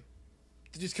like they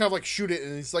just kind of like shoot it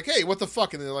and he's like, hey, what the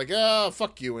fuck? And they're like,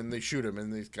 fuck you, and they shoot him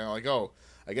and he's kind of like, oh,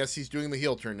 I guess he's doing the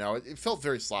heel turn now. It felt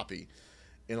very sloppy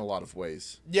in a lot of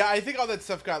ways. Yeah, I think all that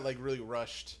stuff got like really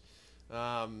rushed.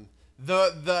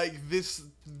 This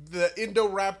the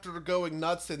Indoraptor going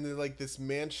nuts in like this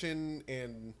mansion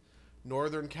in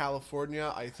Northern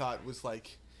California, I thought was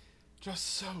like just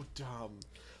so dumb.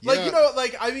 Like, Yeah. you know,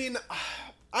 like, I mean,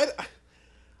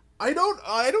 I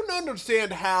don't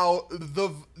understand how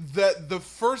the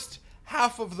first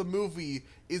half of the movie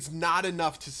is not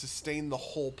enough to sustain the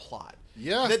whole plot.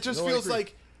 Yeah, That just no, I feels agree.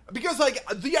 like, because like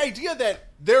the idea that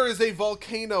there is a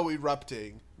volcano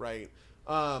erupting, right?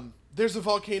 There's a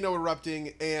volcano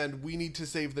erupting and we need to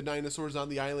save the dinosaurs on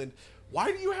the island.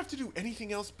 Why do you have to do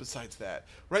anything else besides that?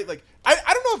 Right? Like, I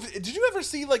don't know if, did you ever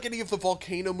see like any of the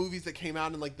volcano movies that came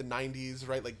out in like the 90s,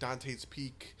 right? Like Dante's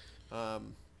Peak.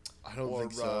 I don't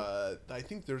think so. I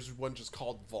think there's one just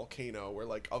called Volcano, where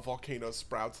like a volcano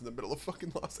sprouts in the middle of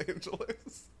fucking Los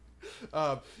Angeles.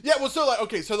 Yeah, well, so like,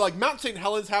 okay, so like Mount St.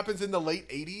 Helens happens in the late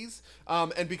 80s,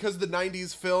 and because the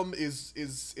 90s film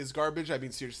is garbage. I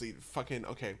mean, seriously, fucking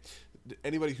okay.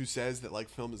 Anybody who says that like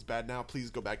film is bad now, please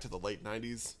go back to the late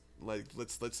 90s. Like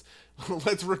let's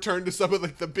let's return to some of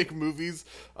like the big movies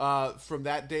from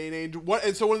that day and age.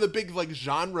 And so one of the big like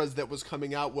genres that was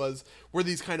coming out were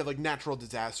these kind of like natural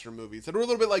disaster movies that were a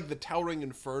little bit like the Towering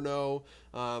Inferno.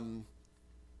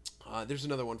 There's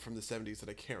another one from the 70s that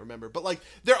I can't remember, but like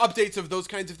they're updates of those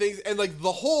kinds of things, and like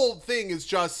the whole thing is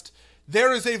just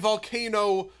there is a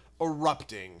volcano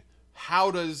erupting.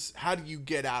 How do you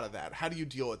get out of that? How do you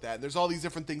deal with that? And there's all these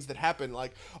different things that happen,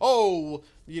 like, oh,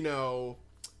 you know,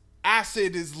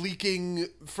 acid is leaking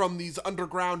from these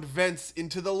underground vents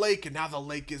into the lake, and now the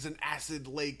lake is an acid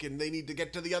lake, and they need to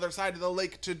get to the other side of the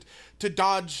lake to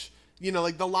dodge, you know,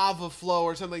 like the lava flow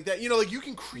or something like that. You know, like you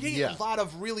can create a lot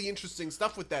of really interesting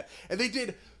stuff with that. And they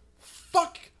did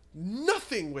fuck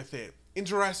nothing with it in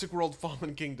Jurassic World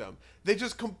Fallen Kingdom. They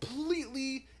just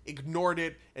completely ignored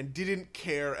it and didn't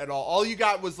care at all. All you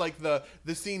got was like the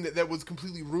scene that was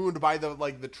completely ruined by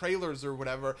the trailers or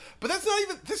whatever. But that's not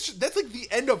even that's like the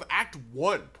end of Act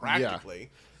 1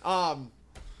 practically. Yeah.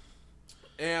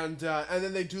 And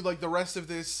then they do like the rest of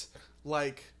this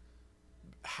like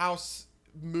house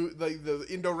like the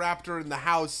Indoraptor in the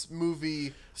house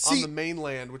movie on the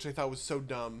mainland, which I thought was so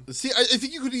dumb. See, I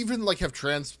think you could even like have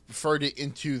transferred it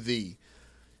into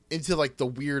like the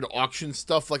weird auction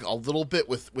stuff like a little bit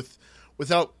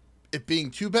without it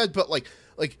being too bad, but like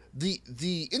the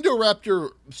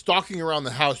Indoraptor stalking around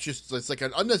the house, just it's like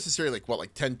an unnecessary like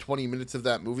 10-20 minutes of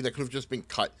that movie that could have just been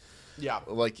cut. Yeah,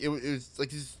 like it was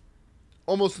like it's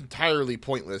almost entirely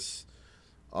pointless.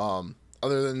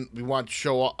 Other than we want to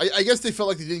show off, I guess they felt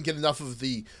like they didn't get enough of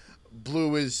the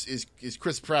Blue is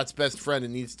Chris Pratt's best friend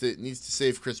and needs to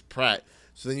save Chris Pratt,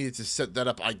 so they needed to set that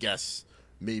up, I guess,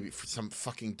 maybe for some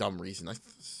fucking dumb reason.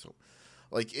 So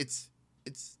like it's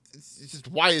just,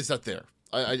 why is that there?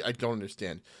 I don't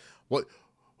understand.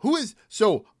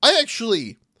 So I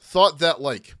actually thought that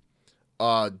like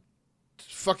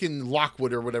fucking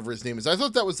Lockwood or whatever his name is, I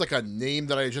thought that was like a name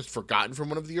that I had just forgotten from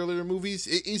one of the earlier movies.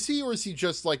 Is he, or is he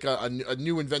just like a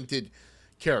new invented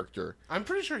character? I'm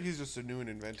pretty sure he's just a new and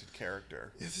invented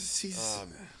character. He's...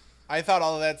 I thought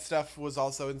all of that stuff was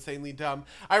also insanely dumb.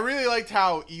 I really liked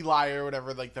how Eli or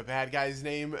whatever, like the bad guy's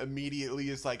name, immediately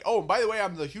is like, oh, and by the way,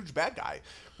 I'm the huge bad guy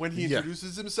when he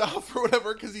introduces himself or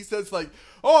whatever, because he says like,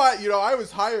 oh, I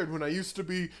was hired when I used to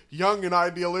be young and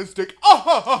idealistic.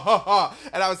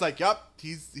 And I was like, yep,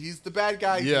 he's the bad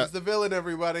guy. Yeah. He's the villain,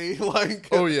 everybody. Like,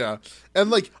 oh yeah. And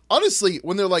like, honestly,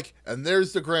 when they're like, and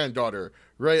there's the granddaughter,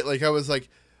 right? Like I was like,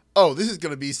 oh, this is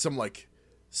going to be some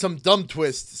dumb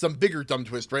twist, some bigger dumb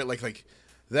twist, right? Like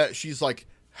that she's like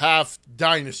half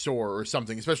dinosaur or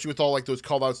something, especially with all like those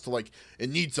call outs to like,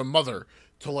 it needs a mother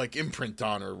to like imprint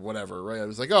on or whatever, right? I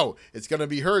was like, oh, it's going to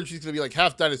be her and she's going to be like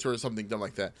half dinosaur or something dumb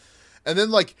like that. And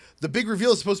then like the big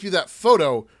reveal is supposed to be that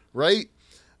photo, right?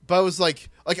 But I was like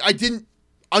I didn't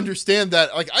understand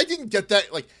that. Like I didn't get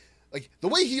that. Like the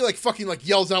way he like fucking like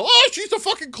yells out, oh, she's a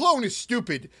fucking clone is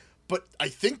stupid. But I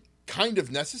think kind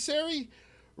of necessary,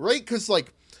 right? Because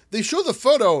like, they show the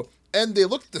photo and they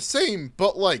look the same,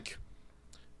 but like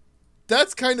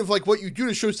that's kind of like what you do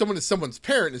to show someone as someone's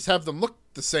parent, is have them look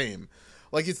the same.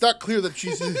 Like it's not clear that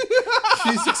she's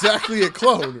exactly a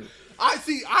clone.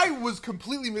 I was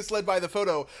completely misled by the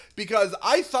photo, because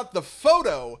I thought the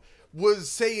photo was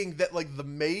saying that like the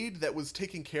maid that was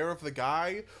taking care of the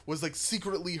guy was like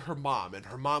secretly her mom, and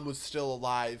her mom was still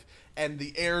alive and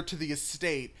the heir to the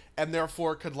estate, and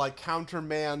therefore could like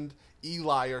countermand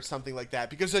Eli or something like that,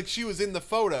 because like she was in the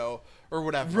photo or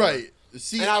whatever, right?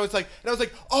 See, and I was like,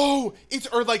 oh, it's,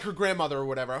 or like her grandmother or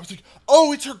whatever. I was like,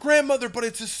 oh, it's her grandmother, but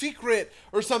it's a secret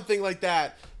or something like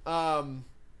that.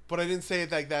 But I didn't say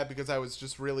it like that because I was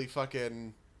just really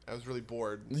fucking I was really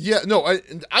bored. Yeah, no,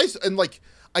 and like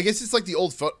I guess it's like the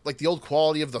old the old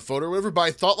quality of the photo or whatever. But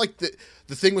I thought like the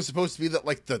thing was supposed to be that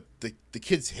like the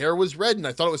kid's hair was red, and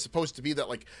I thought it was supposed to be that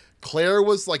like Claire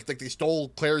was like they stole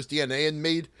Claire's DNA and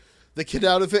made the kid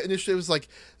out of it. Initially, it was like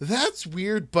that's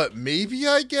weird, but maybe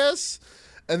I guess.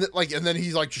 And then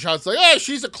he's like shouts like, "Ah,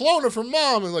 she's a clone of her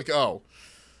mom," and like, oh,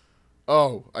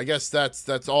 I guess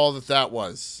that's all that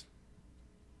was.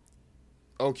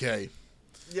 Okay.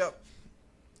 Yep.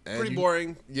 And Pretty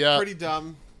boring. Yeah. Pretty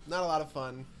dumb. Not a lot of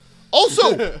fun.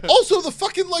 Also the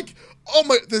fucking like,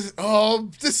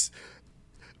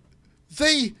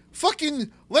 they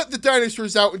fucking let the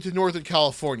dinosaurs out into Northern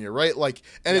California, right? Like,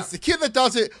 and it's the kid that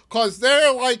does it because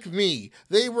they're like me.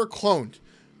 They were cloned.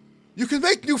 You can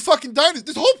make new fucking dinosaurs.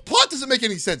 This whole plot doesn't make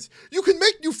any sense. You can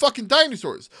make new fucking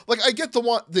dinosaurs. Like, I get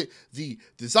the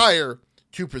desire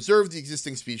to preserve the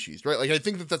existing species, right? Like, I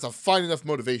think that's a fine enough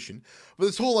motivation. But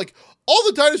this whole, like, all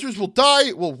the dinosaurs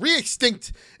will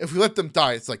re-extinct if we let them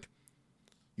die. It's like,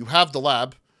 you have the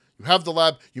lab,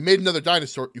 you made another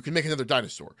dinosaur, you can make another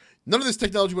dinosaur. None of this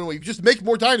technology went away. You can just make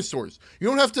more dinosaurs. You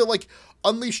don't have to, like,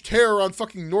 unleash terror on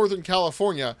fucking Northern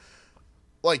California.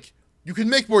 Like, you can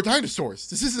make more dinosaurs.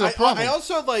 This isn't a problem. I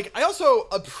also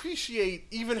appreciate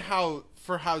even how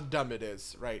dumb it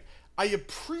is, right? I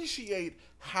appreciate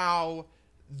how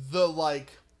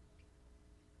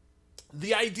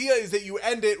the idea is that you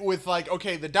end it with like,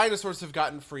 okay, the dinosaurs have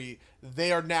gotten free.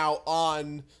 They are now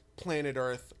on planet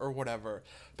Earth or whatever.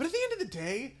 But at the end of the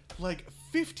day, like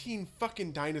 15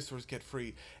 fucking dinosaurs get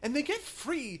free, and they get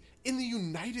free in the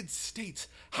United States.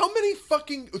 How many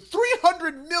fucking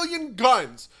 300 million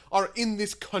guns are in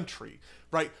this country?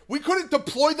 Right? We couldn't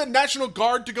deploy the National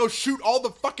Guard to go shoot all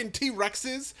the fucking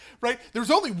T-Rexes, right?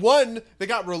 There's only one that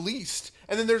got released,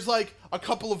 and then there's like a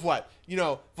couple of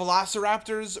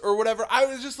velociraptors or whatever. I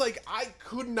was just like,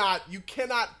 you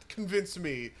cannot convince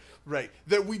me, right,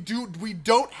 that we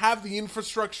don't have the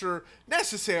infrastructure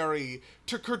necessary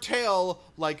to curtail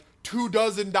like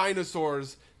 24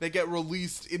 dinosaurs that get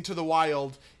released into the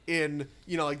wild in,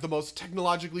 like the most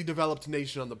technologically developed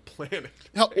nation on the planet.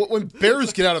 Hell, when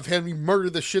bears get out of hand, we murder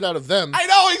the shit out of them. I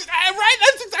know, right?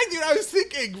 That's exactly what I was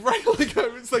thinking, right? Like,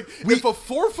 it's like, if a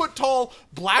 4-foot-tall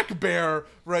black bear,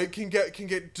 right, can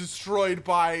get destroyed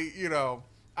by,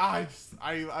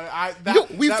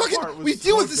 we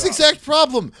deal with this exact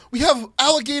problem. We have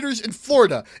alligators in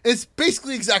Florida, and it's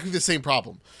basically exactly the same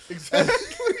problem.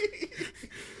 Exactly.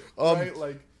 Right,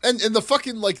 like. And the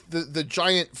fucking, like, the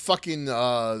giant fucking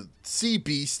sea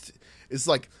beast is,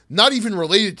 like, not even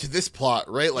related to this plot,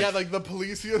 right? Like, yeah, like the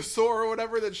plesiosaur or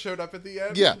whatever that showed up at the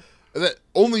end. Yeah, that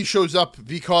only shows up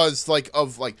because, like,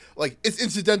 it's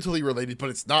incidentally related,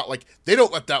 but it's not, like, they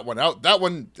don't let that one out. That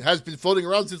one has been floating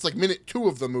around since, like, minute 2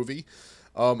 of the movie.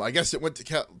 I guess it went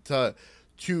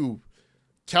to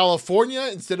California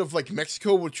instead of, like,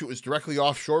 Mexico, which it was directly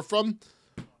offshore from.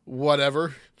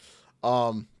 Whatever.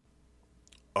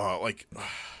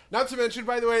 Not to mention,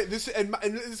 by the way, this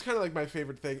is kind of like my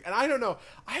favorite thing, and I don't know,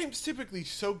 I am typically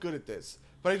so good at this,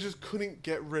 but I just couldn't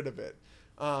get rid of it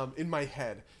in my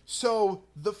head. So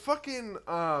the fucking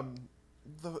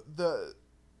the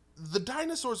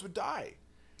dinosaurs would die.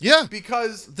 Yeah,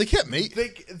 because they can't mate.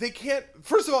 They can't.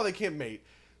 First of all, they can't mate.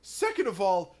 Second of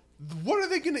all, what are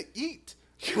they gonna eat?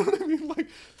 You know what I mean? Like,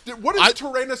 what is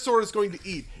Tyrannosaurus going to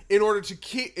eat in order to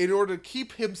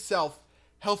keep himself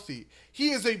healthy?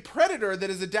 He is a predator that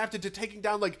is adapted to taking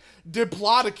down like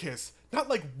Diplodocus, not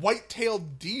like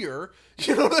white-tailed deer.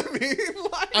 You know what I mean?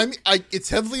 Like, it's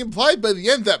heavily implied by the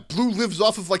end that Blue lives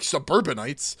off of like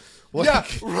suburbanites. Like, yeah,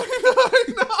 right. I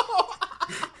know.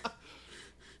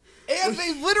 And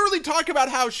they literally talk about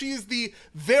how she is the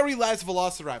very last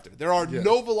Velociraptor. There are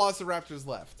no Velociraptors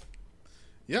left.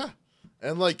 Yeah,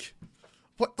 and like,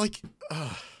 what? Like,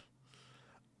 I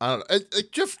don't know.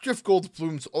 Jeff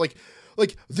Goldblum's like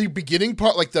the beginning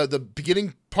part, like the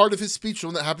beginning part of his speech, the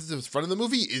one that happens at the front of the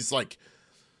movie is like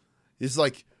the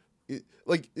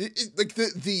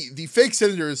fake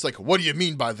senator is like, what do you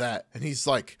mean by that? And he's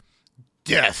like,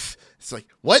 death. It's like,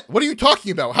 what are you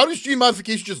talking about? How does gene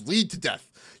modification just lead to death?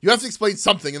 You have to explain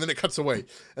something, and then it cuts away,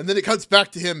 and then it cuts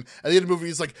back to him at the end of the movie.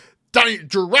 He's like,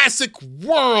 Jurassic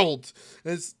World,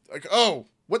 and it's like, oh,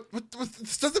 what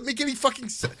this doesn't make any fucking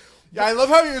sense. Yeah, I love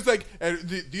how he was like, and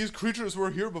these creatures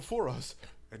were here before us,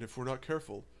 and if we're not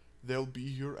careful, they'll be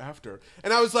here after.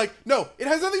 And I was like, no, it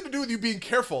has nothing to do with you being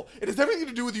careful. It has everything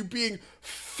to do with you being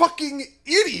fucking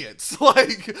idiots.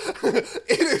 Like, it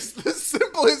is the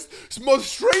simplest,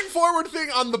 most straightforward thing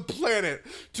on the planet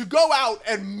to go out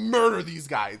and murder these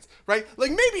guys, right?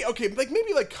 Like, maybe, okay,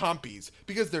 maybe compies,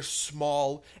 because they're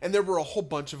small, and there were a whole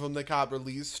bunch of them that got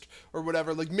released, or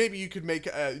whatever. Like, maybe you could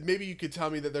maybe you could tell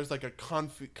me that there's like a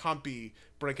compy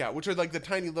breakout, which are like the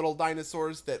tiny little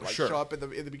dinosaurs that like show up in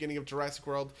the beginning of Jurassic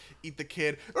World, eat the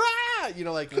kid, you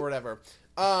know, like whatever.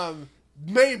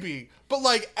 Maybe, but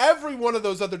like every one of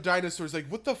those other dinosaurs, like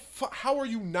what the fuck? How are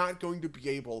you not going to be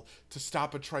able to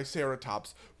stop a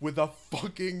Triceratops with a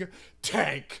fucking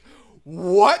tank?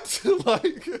 What?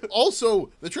 Like,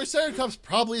 also, the Triceratops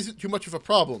probably isn't too much of a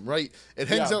problem, right? It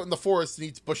hangs out in the forest and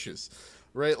eats bushes,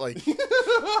 right? Like,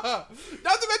 not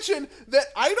to mention that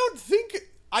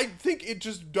I think it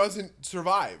just doesn't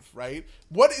survive, right?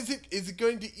 What is it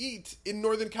going to eat in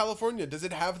Northern California? Does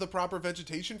it have the proper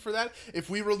vegetation for that? If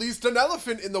we released an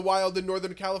elephant in the wild in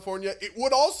Northern California, it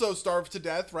would also starve to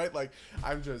death, right? Like,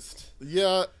 I'm just...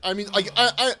 Yeah, I mean, like,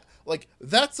 I like,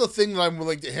 that's the thing that I'm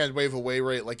willing to hand wave away,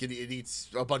 right? Like, it eats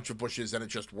a bunch of bushes and it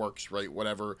just works, right?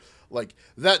 Whatever. Like,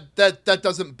 that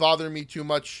doesn't bother me too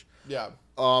much. Yeah.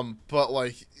 But,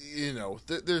 like, you know,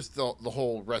 there's the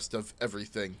whole rest of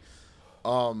everything.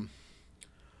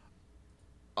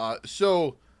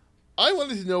 So I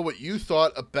wanted to know what you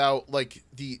thought about, like,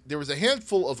 there was a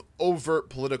handful of overt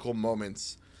political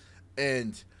moments,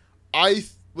 and I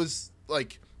was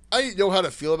like, I didn't know how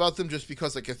to feel about them just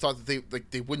because, like, I thought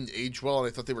that they wouldn't age well, and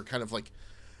I thought they were kind of like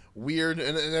weird.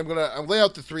 And I'll lay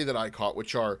out the three that I caught,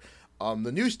 which are,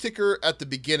 the news ticker at the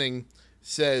beginning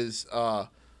says,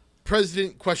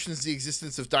 President questions the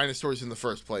existence of dinosaurs in the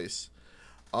first place.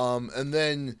 And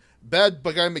then Bad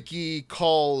Guy McGee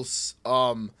calls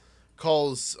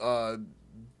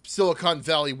Silicon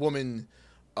Valley woman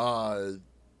a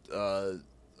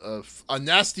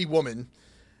nasty woman,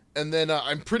 and then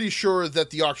I'm pretty sure that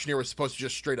the auctioneer was supposed to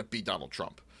just straight up be Donald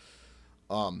Trump.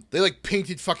 They like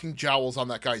painted fucking jowls on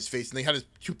that guy's face, and they had his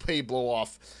toupee blow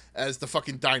off as the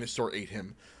fucking dinosaur ate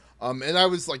him. And I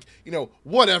was like, you know,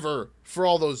 whatever for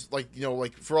all those, like, you know,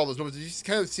 like for all those moments, it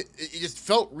just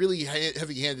felt really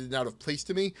heavy-handed and out of place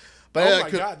to me. But oh my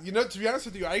God, you know, to be honest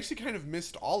with you, I actually kind of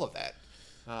missed all of that.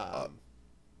 Wow.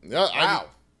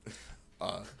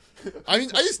 I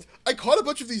mean, I caught a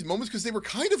bunch of these moments because they were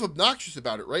kind of obnoxious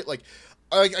about it, right? Like,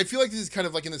 I feel like this is kind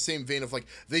of like in the same vein of like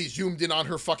they zoomed in on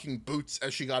her fucking boots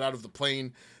as she got out of the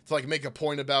plane to like make a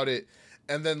point about it,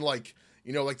 and then like,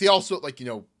 you know, like they also like, you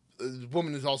know, the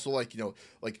woman is also like, you know,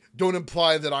 like don't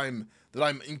imply that I'm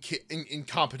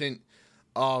incompetent,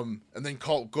 and then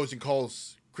goes and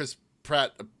calls Chris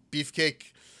Pratt a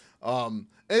beefcake, and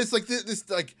it's like this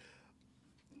like,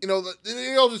 you know,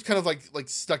 they all just kind of like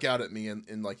stuck out at me,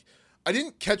 and like I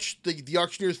didn't catch the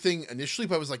auctioneer thing initially,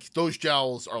 but I was like, those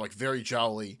jowls are like very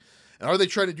jowly, and are they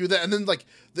trying to do that? And then like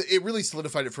it really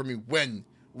solidified it for me when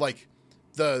like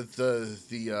the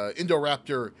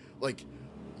Indoraptor like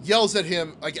yells at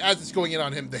him, like as it's going in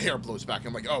on him, the hair blows back.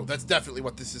 I'm like, oh, that's definitely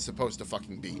what this is supposed to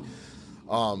fucking be.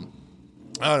 I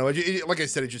don't know. Like I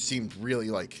said, it just seemed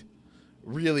really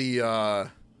I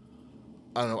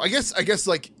don't know. I guess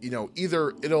like, you know,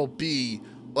 either it'll be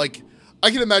like, I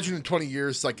can imagine in 20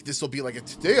 years, like this will be like a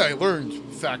today I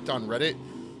learned fact on Reddit.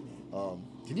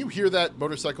 Can you hear that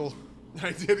motorcycle?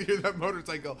 I did hear that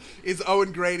motorcycle. Is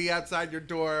Owen Grady outside your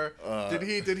door?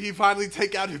 Did he finally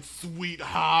take out his sweet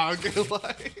hog?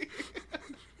 Like...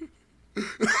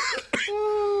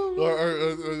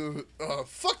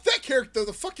 fuck that character,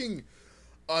 the fucking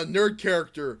nerd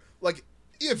character. Like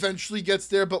he eventually gets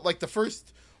there, but like the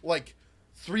first like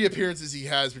 3 appearances he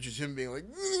has, which is him being like,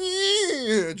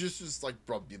 just like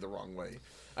rubbed me the wrong way.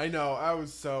 I know. I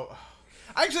was so.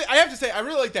 Actually, I have to say, I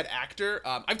really like that actor.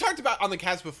 I've talked about on the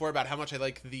cast before about how much I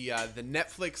like the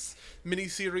Netflix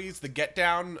miniseries, The Get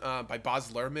Down, by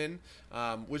Baz Luhrmann,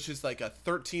 which is like a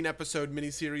 13-episode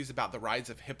miniseries about the rise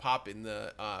of hip hop in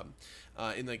the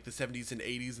in like the 70s and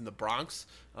 80s in the Bronx,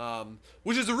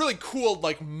 which is a really cool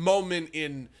like moment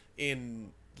in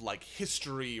like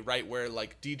history, right, where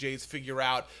like DJs figure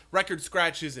out record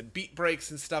scratches and beat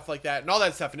breaks and stuff like that and all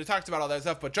that stuff, and it talks about all that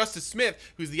stuff. But Justice Smith,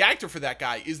 who's the actor for that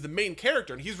guy, is the main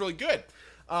character, and he's really good.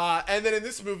 And then in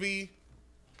this movie,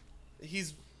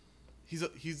 he's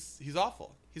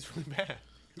awful. He's really bad.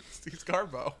 He's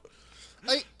Garbo.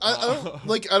 I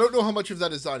don't know how much of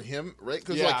that is on him, right?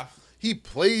 Because like he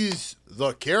plays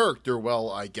the character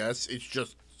well, I guess. It's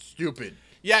just stupid.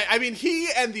 Yeah, I mean, he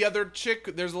and the other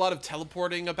chick, there's a lot of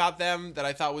teleporting about them that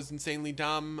I thought was insanely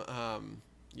dumb.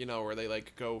 you know, where they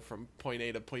like go from point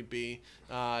A to point B,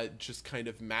 just kind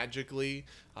of magically.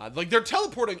 Like they're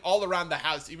teleporting all around the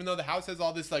house, even though the house has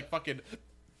all this like fucking,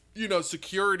 you know,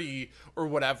 security or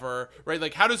whatever, right?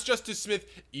 Like, how does Justice Smith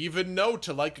even know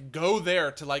to like go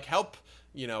there to like help,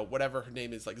 you know, whatever her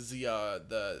name is, like Zia,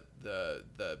 the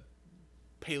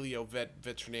paleo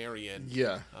veterinarian,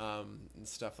 and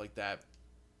stuff like that.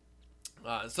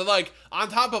 So like on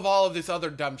top of all of this other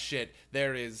dumb shit,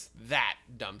 there is that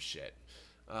dumb shit.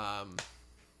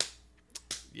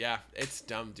 Yeah, it's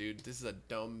dumb, dude. This is a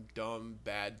dumb,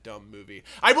 bad, dumb movie.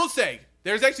 I will say,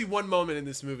 there's actually one moment in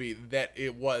this movie that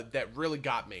really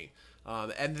got me.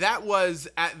 And that was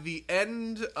at the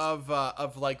end of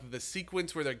like the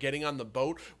sequence where they're getting on the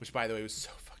boat, which by the way was so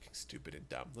fucking stupid and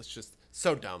dumb.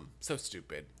 So dumb, so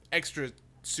stupid. Extra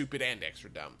stupid and extra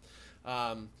dumb.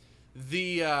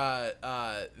 The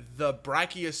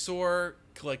brachiosaur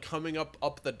like coming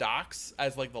up the docks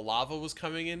as like the lava was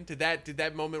coming in. Did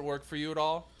that moment work for you at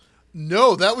all?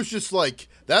 No, that was just like,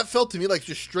 that felt to me like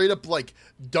just straight up like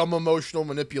dumb emotional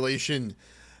manipulation.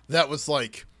 That was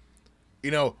like, you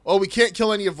know, oh, we can't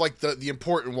kill any of like the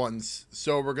important ones,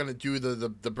 so we're gonna do the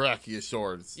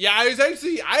brachiosaurs. Yeah,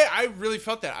 I really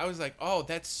felt that. I was like, oh,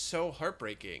 that's so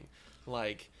heartbreaking.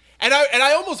 Like, and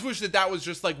I almost wish that was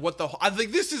just like what I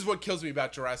think this is what kills me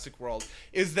about Jurassic World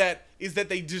is that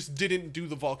they just didn't do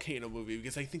the volcano movie,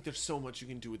 because I think there's so much you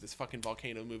can do with this fucking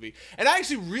volcano movie. And I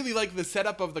actually really like the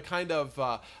setup of the kind of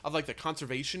like the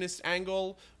conservationist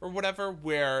angle or whatever,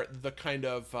 where the kind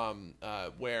of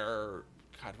where,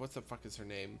 God, what the fuck is her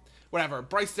name? Whatever,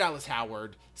 Bryce Dallas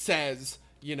Howard says,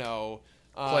 you know,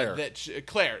 Claire. That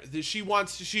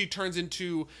she turns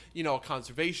into, you know, a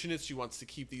conservationist. She wants to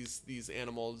keep these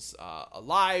animals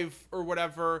alive or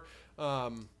whatever.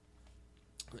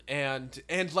 And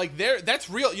like that's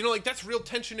real, you know, like that's real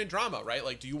tension and drama, right?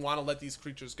 Like, do you want to let these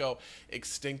creatures go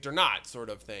extinct or not, sort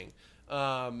of thing.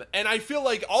 And I feel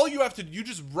like you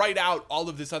just write out all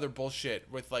of this other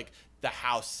bullshit with like the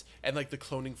house and like the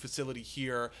cloning facility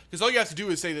here, because all you have to do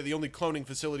is say that the only cloning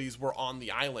facilities were on the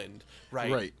island,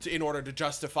 right? In order to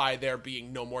justify there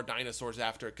being no more dinosaurs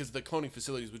after it, because the cloning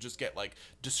facilities would just get like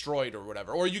destroyed or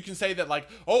whatever. Or you can say that like,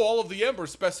 oh, all of the amber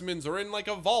specimens are in like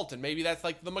a vault, and maybe that's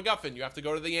like the MacGuffin. You have to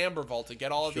go to the amber vault and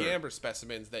get all of the amber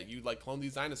specimens that you like clone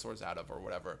these dinosaurs out of or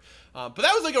whatever. But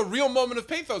that was like a real moment of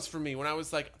pathos for me when I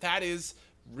was like, that is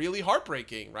really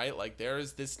heartbreaking, right? Like,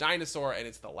 there's this dinosaur and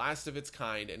it's the last of its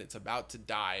kind and it's about to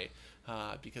die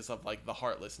because of like the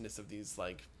heartlessness of these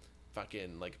like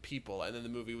fucking like people. And then the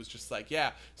movie was just like,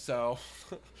 yeah, so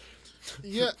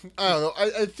yeah, I don't know.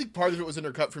 I think part of it was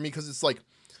intercut for me because it's like,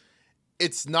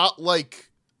 it's not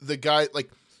like the guy, like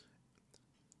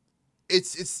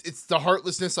it's the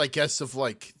heartlessness, I guess, of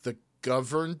like the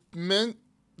government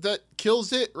that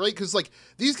kills it, right? Because like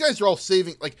these guys are all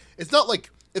saving, like, it's not like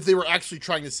if they were actually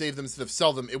trying to save them instead of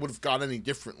sell them, it would have gone any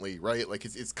differently, right? Like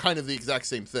it's kind of the exact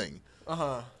same thing.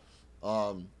 So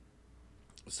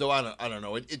I don't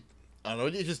know. It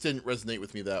just didn't resonate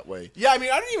with me that way. Yeah, I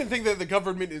mean, I don't even think that the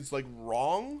government is like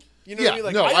wrong. You know what I mean?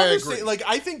 Like, no, I agree. Like,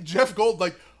 I think Jeff Gold,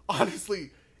 like,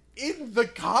 honestly, in the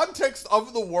context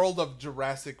of the world of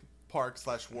Jurassic Park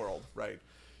 / World, right?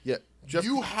 Yeah,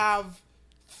 you have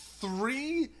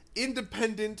 3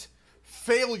 independent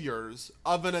failures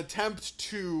of an attempt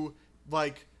to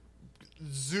like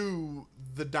zoo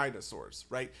the dinosaurs,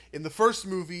 right? In the first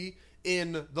movie,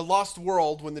 in The Lost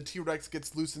World, when the T-Rex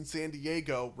gets loose in San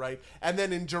Diego, right? And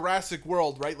then in Jurassic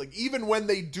World, right? Like, even when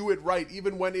they do it right,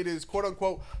 even when it is quote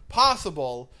unquote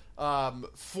possible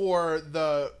for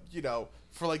the, you know,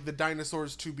 for like the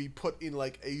dinosaurs to be put in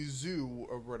like a zoo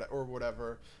or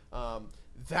whatever,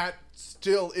 that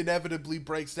still inevitably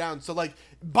breaks down. So like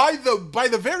by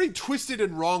the very twisted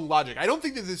and wrong logic, I don't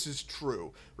think that this is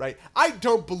true, right? I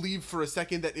don't believe for a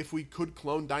second that if we could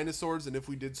clone dinosaurs and if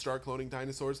we did start cloning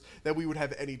dinosaurs, that we would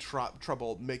have any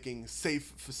trouble making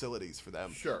safe facilities for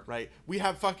them. Sure. Right? We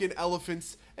have fucking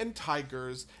elephants and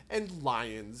tigers and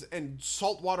lions and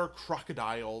saltwater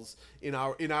crocodiles in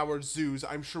our zoos.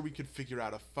 I'm sure we could figure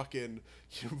out a fucking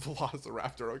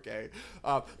velociraptor, okay?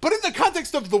 But in the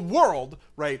context of the world,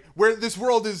 right, where this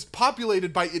world is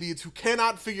populated by idiots who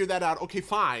cannot figure that out, okay,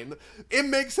 fine. It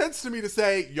makes sense to me to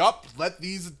say, yup, let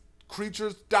these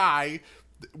creatures die.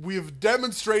 We have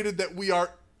demonstrated that we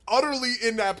are utterly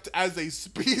inept as a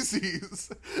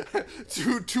species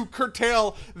to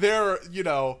curtail their, you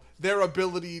know, their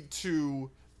ability to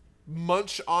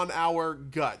munch on our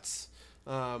guts.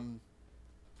 And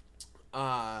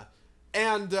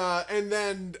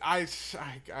then I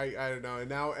don't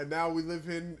know, and now we live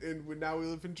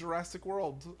in Jurassic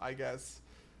World, I guess.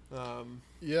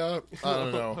 Yeah, I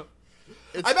don't know.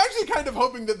 I'm actually kind of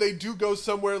hoping that they do go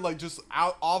somewhere like just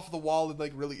out off the wall and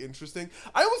like really interesting.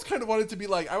 I always kind of want it to be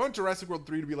like, I want Jurassic World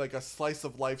 3 to be like a slice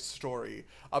of life story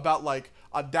about like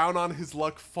a down on his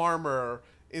luck farmer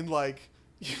in like,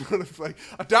 you know, like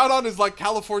a down on his like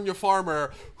California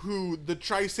farmer who the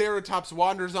Triceratops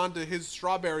wanders onto his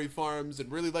strawberry farms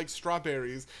and really likes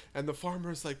strawberries, and the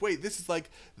farmer's like, wait, this is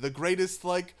like the greatest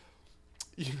like,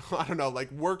 you know, I don't know, like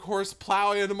workhorse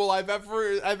plow animal I've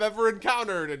ever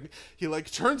encountered, and he like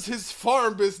turns his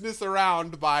farm business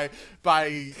around by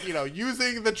you know,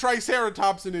 using the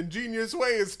Triceratops in ingenious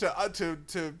ways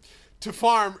to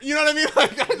farm. You know what I mean?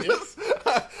 Like I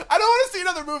don't want to see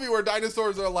another movie where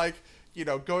dinosaurs are like, you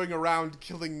know, going around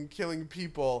killing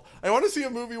people. I want to see a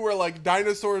movie where like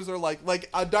dinosaurs are like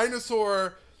a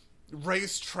dinosaur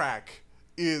racetrack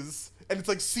is, and it's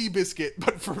like Seabiscuit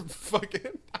but for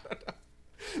fucking, I don't know.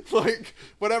 Like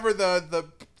whatever the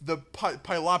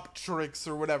Pilopteryx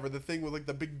or whatever, the thing with like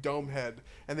the big dome head,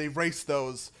 and they race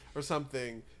those or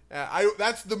something.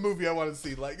 That's the movie I want to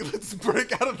see. Like, let's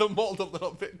break out of the mold a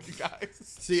little bit, you guys.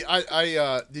 See,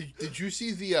 did you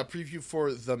see the preview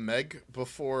for The Meg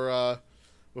before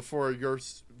your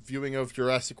viewing of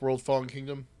Jurassic World: Fallen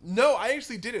Kingdom? No, I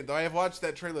actually didn't. Though I have watched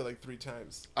that trailer like 3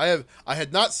 times. I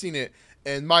had not seen it,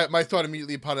 and my thought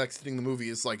immediately upon exiting the movie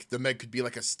is like The Meg could be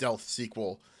like a stealth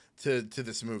sequel to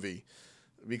this movie,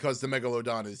 because the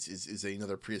Megalodon is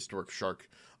another prehistoric shark.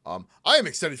 I am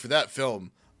excited for that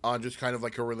film on just kind of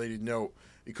like a related note,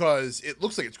 because it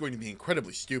looks like it's going to be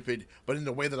incredibly stupid, but in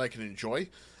a way that I can enjoy.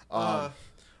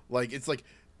 Like it's like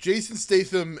Jason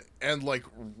Statham and like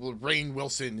Rainn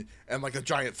Wilson and like a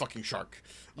giant fucking shark.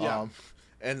 Yeah.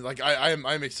 And like I'm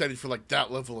excited for like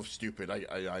that level of stupid.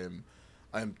 I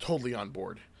am totally on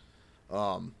board.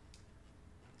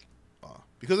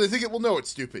 Because I think it will know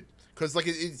it's stupid. Because like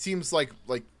it seems like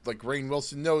Rainn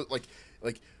Wilson knows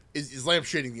is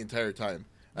lampshading the entire time.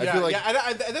 I feel like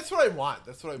that's what I want.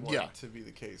 That's what I want to be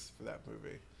the case for that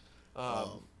movie. I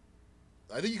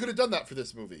think you could have done that for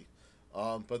this movie,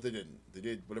 but they didn't. They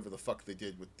did whatever the fuck they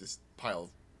did with this pile of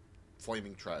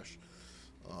flaming trash.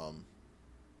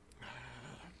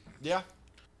 Yeah.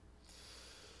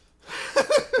 I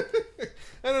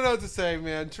don't know what to say,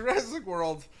 man. Jurassic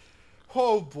World.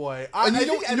 Oh boy. I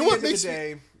think at the end of the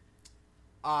day,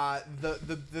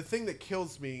 the thing that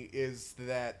kills me is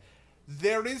that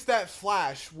there is that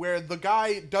flash where the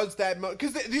guy does that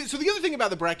so the other thing about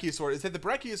the Brachiosaur is that the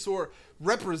Brachiosaur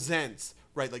represents,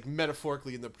 right, like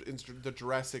metaphorically in the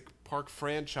Jurassic Park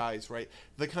franchise, right,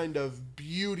 the kind of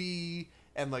beauty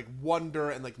and like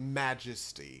wonder and like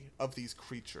majesty of these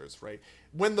creatures, right?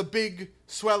 When the big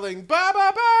swelling ba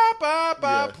ba ba ba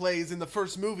ba plays in the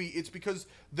first movie, it's because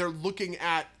they're looking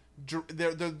at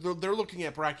looking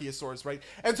at Brachiosaurs, right?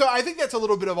 And so I think that's a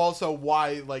little bit of also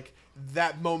why like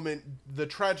that moment, the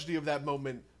tragedy of that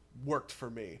moment worked for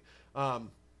me.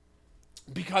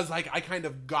 Because like I kind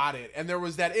of got it, and there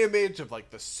was that image of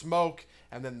like the smoke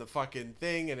and then the fucking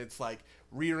thing, and it's like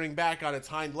rearing back on its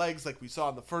hind legs like we saw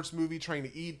in the first movie trying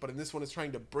to eat, but in this one it's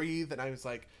trying to breathe, and I was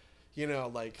like, you know,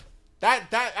 like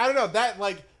that I don't know, that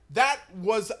like that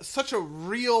was such a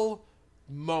real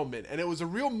moment, and it was a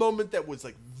real moment that was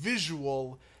like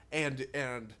visual and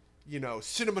you know,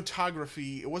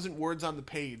 cinematography. It wasn't words on the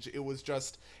page, it was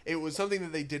something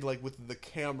that they did like with the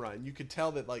camera, and you could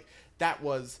tell that like that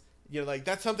was, you know, like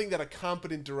that's something that a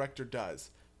competent director does.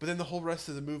 But then the whole rest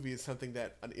of the movie is something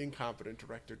that an incompetent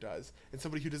director does, and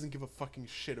somebody who doesn't give a fucking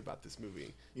shit about this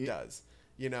movie does,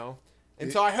 you know?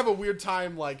 And so I have a weird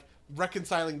time like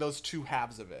reconciling those two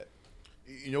halves of it.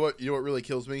 You know what really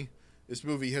kills me? This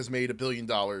movie has made $1 billion,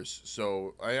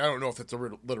 so I don't know if it's a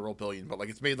literal billion, but like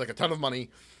it's made like a ton of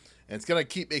money, and it's gonna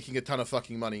keep making a ton of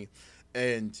fucking money.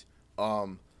 And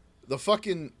the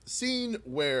fucking scene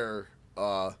where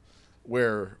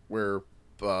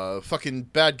fucking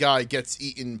bad guy gets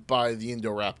eaten by the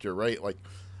Indoraptor, right?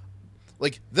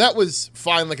 Like that was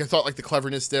fine. Like I thought like the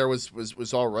cleverness there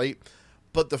was all right,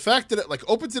 but the fact that it like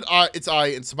opens its eye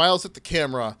and smiles at the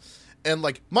camera, and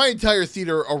like my entire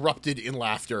theater erupted in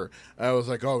laughter. I was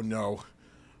like, oh no,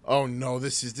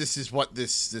 this is what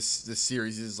this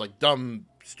series is, like dumb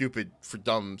stupid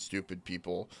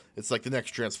people. It's like the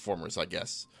next Transformers, I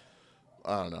guess.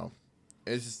 I don't know.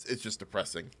 It's just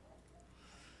depressing.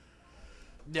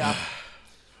 Yeah.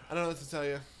 I don't know what to tell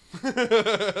you.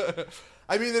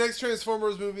 I mean, the next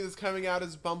Transformers movie that's coming out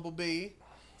is Bumblebee.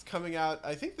 It's coming out,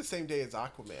 I think, the same day as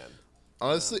Aquaman.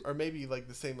 Honestly, or maybe like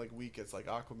the same like week as like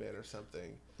Aquaman or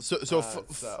something. So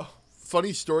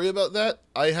funny story about that.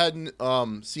 I hadn't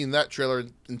seen that trailer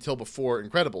until before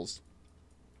Incredibles,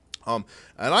 And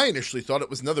I initially thought it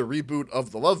was another reboot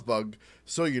of The Love Bug,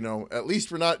 so, at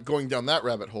least we're not going down that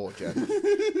rabbit hole again.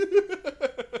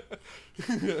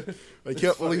 I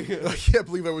can't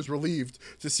believe I was relieved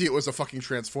to see it was a fucking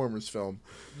Transformers film.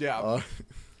 Yeah.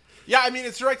 Yeah, I mean,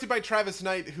 it's directed by Travis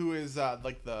Knight, who is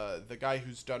like the guy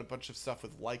who's done a bunch of stuff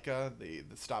with Laika, the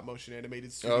stop motion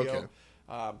animated studio.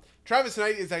 Okay. Travis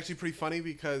Knight is actually pretty funny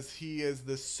because he is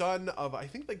the son of, I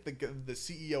think, like the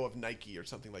CEO of Nike or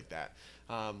something like that.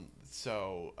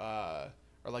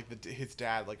 Or like his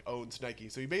dad like owns Nike,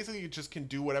 so he basically just can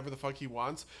do whatever the fuck he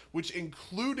wants, which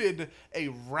included a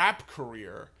rap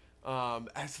career.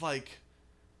 As like,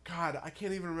 God, I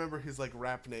can't even remember his like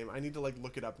rap name. I need to like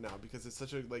look it up now because it's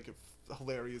such a like a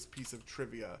hilarious piece of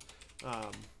trivia.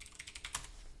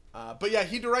 But yeah,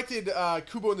 he directed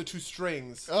Kubo and the Two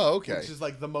Strings. Oh, okay. Which is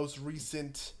like the most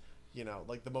recent,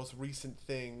 like the most recent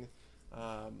thing.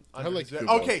 I like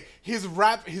Kubo. Okay, his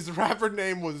rapper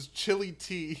name was Chili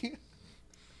T.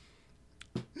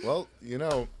 Well,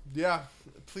 Yeah,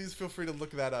 please feel free to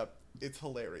look that up. It's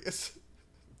hilarious.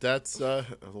 That's the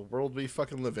world we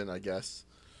fucking live in, I guess.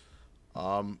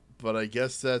 But I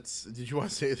guess that's. Did you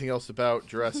want to say anything else about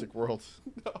Jurassic World?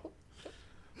 No.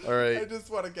 All right. I just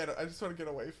want to get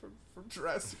away from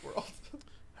Jurassic World.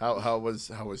 How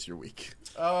was your week?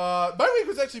 My week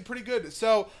was actually pretty good.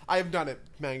 So I have done it,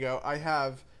 Mango. I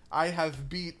have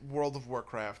beat World of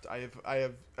Warcraft. I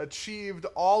have achieved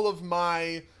all of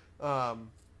my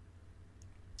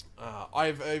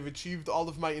I've achieved all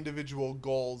of my individual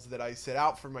goals that I set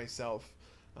out for myself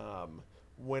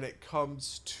when it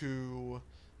comes to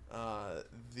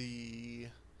the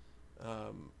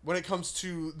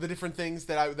different things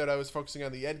that I was focusing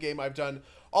on the end game. I've done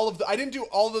I didn't do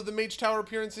all of the Mage Tower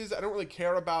appearances. I don't really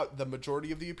care about the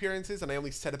majority of the appearances, and I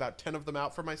only set about 10 of them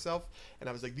out for myself. And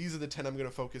I was like, these are the 10 I'm going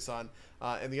to focus on.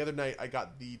 And the other night I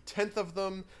got the 10th of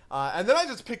them. And then I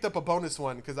just picked up a bonus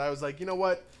one because I was like, you know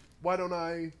what? Why don't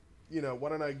I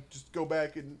just go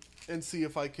back and see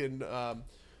if I can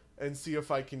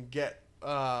get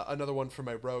another one for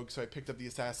my rogue. So I picked up the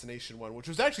assassination one, which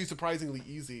was actually surprisingly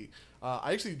easy.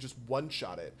 I actually just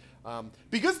one-shot it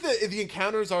because the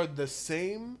encounters are the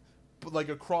same, but like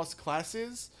across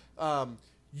classes.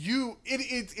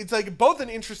 It's like both an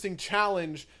interesting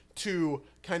challenge to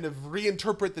kind of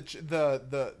reinterpret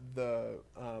the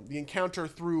encounter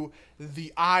through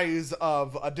the eyes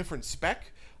of a different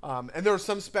spec. And there are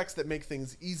some specs that make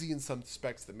things easy and some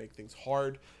specs that make things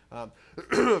hard.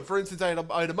 For instance, I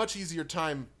had a much easier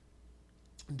time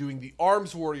doing the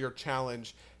Arms Warrior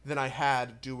challenge than I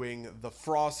had doing the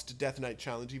Frost Death Knight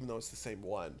challenge, even though it's the same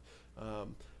one.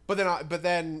 But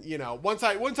then once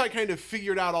I kind of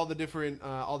figured out all the different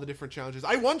challenges,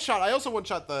 I also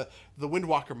one-shot the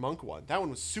Windwalker Monk one. That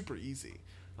one was super easy,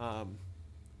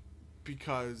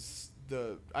 because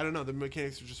the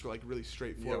mechanics are just like really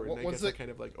straightforward. Yeah, and I guess I kind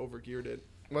of like overgeared it.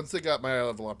 Once they got my eye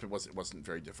level up, it wasn't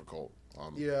very difficult.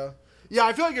 Yeah,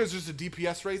 I feel like it was just a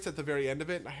DPS race at the very end of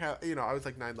it. I was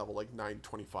like 9 level, like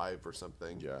 925 or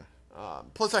something. Yeah.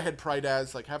 Plus I had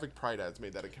Prydaz. Like having Prydaz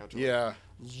made that encounter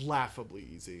laughably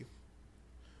easy.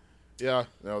 Yeah,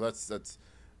 no, that's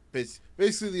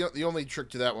basically the only trick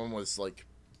to that one was like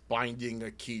binding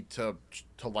a key to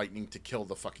lightning to kill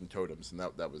the fucking totems, and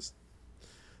that was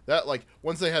that. Like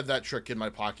once I had that trick in my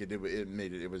pocket, it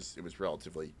was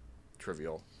relatively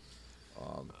trivial.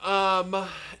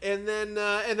 And then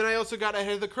I also got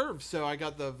ahead of the curve, so I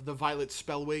got the Violet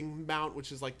Spellwing mount,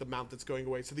 which is like the mount that's going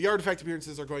away. So the artifact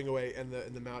appearances are going away, and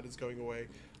the mount is going away.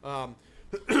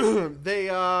 They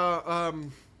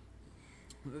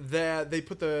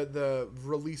put the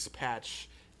release patch,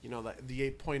 the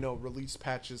 8.0 release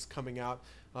patch is coming out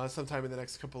sometime in the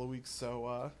next couple of weeks.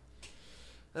 So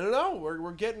I don't know,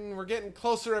 we're getting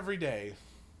closer every day.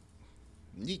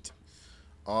 Neat.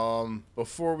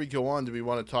 Before we go on, do we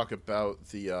want to talk about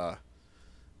the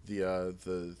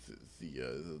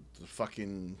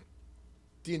fucking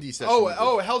D&D session?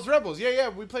 Oh, Hell's Rebels. Yeah,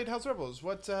 we played Hell's Rebels.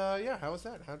 What? How was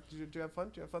that? Did you have fun?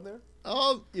 Do you have fun there?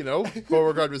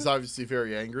 Beauregard was obviously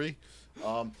very angry.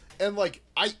 And like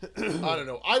I don't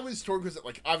know. I was torn because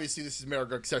like obviously this is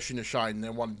Maragug's session to shine, and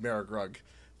I wanted Maragug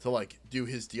to like do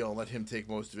his deal and let him take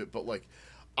most of it. But like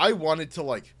I wanted to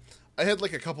like. I had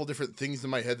like a couple different things in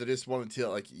my head that I just wanted to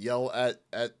like yell at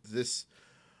this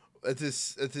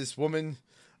woman.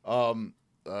 Regdar?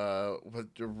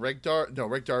 No,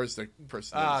 Regdar is the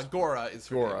person. Gora is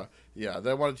Gora. Yeah, that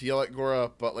I wanted to yell at Gora,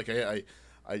 but like I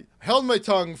held my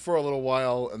tongue for a little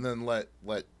while and then let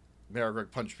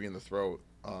Maragug punch me in the throat.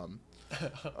 And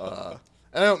I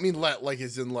don't mean let like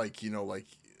as in like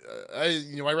I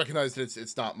recognize that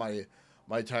it's not my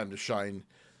time to shine.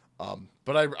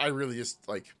 But I really just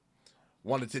like.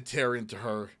 wanted to tear into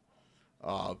her.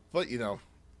 But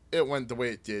it went the way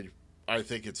it did. I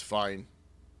think it's fine.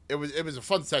 It was a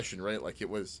fun session, right? Like, it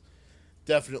was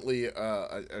definitely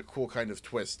a cool kind of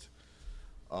twist.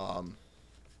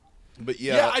 But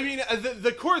yeah, I mean,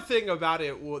 the core thing about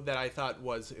it that I thought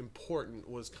was important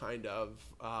was kind of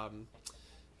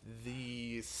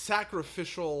the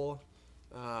sacrificial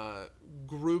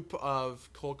group of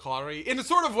Kolkari. In a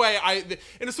sort of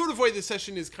way, this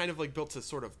session is kind of like built to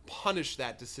sort of punish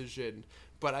that decision.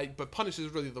 But punish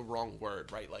is really the wrong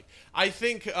word, right? Like, I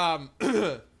think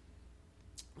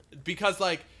because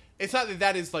like, it's not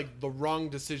that is like the wrong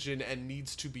decision and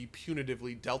needs to be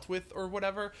punitively dealt with or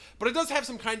whatever, but it does have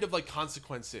some kind of like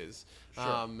consequences.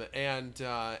 Sure. And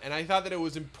I thought that it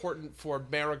was important for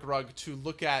Maragrug to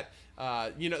look at,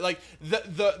 like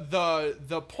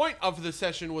the point of the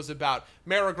session was about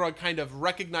Maragrug kind of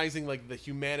recognizing like the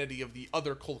humanity of the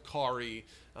other Kolkari,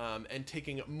 and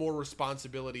taking more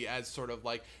responsibility as sort of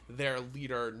like their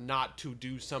leader, not to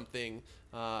do something,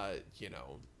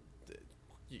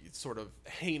 sort of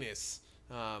heinous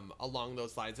along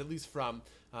those lines, at least from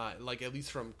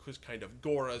kind of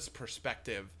Gora's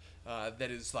perspective, that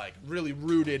is like really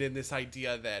rooted in this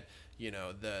idea that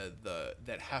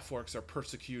that half-orcs are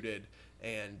persecuted,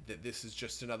 and that this is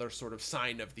just another sort of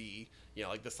sign of the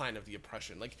the sign of the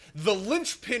oppression. Like, the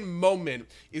linchpin moment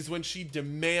is when she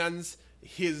demands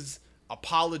his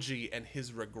apology and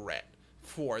his regret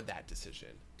for that decision.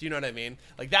 Do you know what I mean?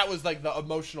 Like, that was like the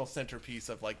emotional centerpiece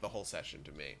of like the whole session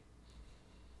to me.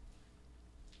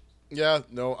 Yeah,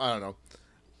 no, I don't know.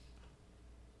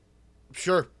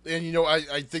 Sure, and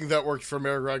I think that worked for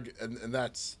Maragrug, and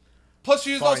that's plus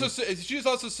she fine. is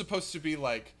also supposed to be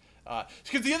like,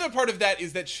 because the other part of that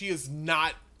is that she is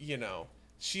not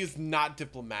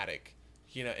diplomatic,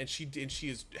 and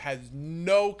she has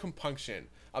no compunction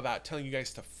about telling you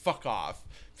guys to fuck off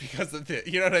because of it.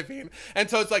 You know what I mean? And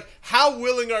so it's like, how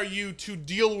willing are you to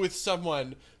deal with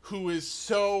someone who is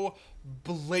so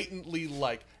blatantly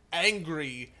like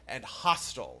angry and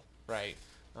hostile, right?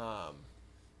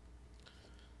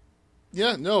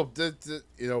 Yeah, no,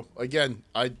 again,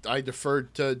 I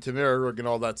deferred to Maragrug and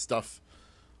all that stuff.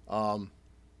 I don't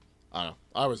know.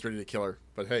 I was ready to kill her,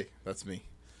 but hey, that's me.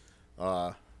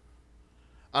 I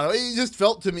don't know. It just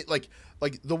felt to me like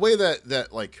the way that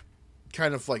like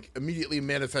kind of like immediately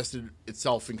manifested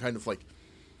itself in kind of like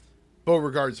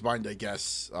Beauregard's mind, I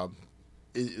guess,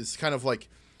 is kind of like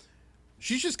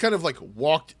she's just kind of like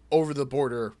walked over the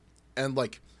border and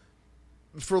like,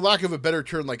 for lack of a better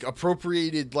term, like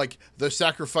appropriated like the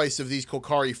sacrifice of these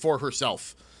Kolkari for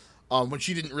herself, when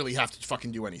she didn't really have to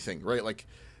fucking do anything, right? Like,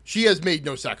 she has made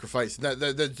no sacrifice.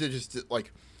 That just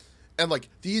like, and like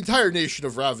the entire nation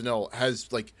of Ravenel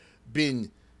has like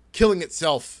been killing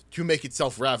itself to make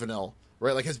itself Ravenel,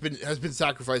 right? Like, has been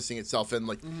sacrificing itself, and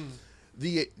like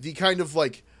the kind of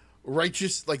like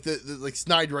righteous, like the like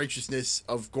snide righteousness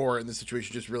of Gora in this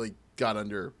situation just really got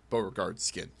under Beauregard's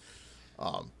skin.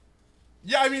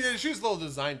 Yeah, I mean, she was a little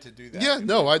designed to do that. Yeah,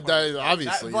 no, I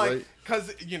obviously, right?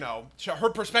 Because, her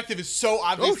perspective is so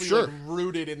obviously like,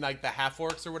 rooted in, like, the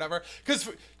half-orcs or whatever. Because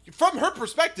from her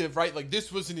perspective, right, like,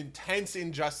 this was an intense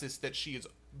injustice that she is,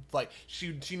 like,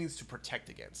 she needs to protect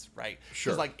against, right?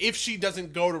 Sure. Because, like, if she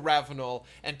doesn't go to Ravenel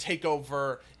and take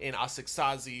over in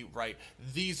Asik-Sazi, right,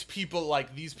 these people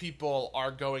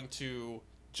are going to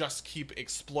just keep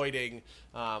exploiting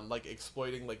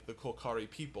the Kolkari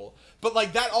people. But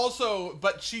like that also,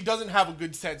 but she doesn't have a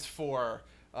good sense for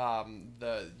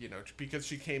because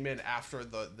she came in after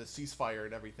the ceasefire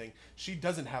and everything. She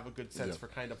doesn't have a good sense for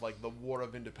kind of like the war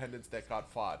of independence that got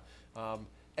fought,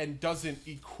 and doesn't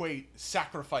equate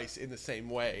sacrifice in the same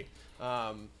way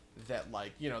that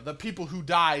like the people who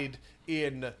died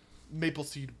in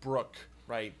Mapleseed Brook,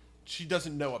 right? She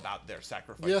doesn't know about their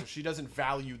sacrifice. Yeah. She doesn't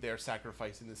value their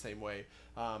sacrifice in the same way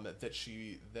that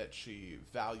she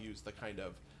values the kind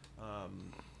of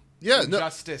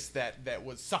injustice that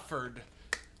was suffered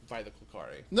by the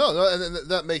Kolkari. No, and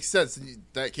that makes sense. And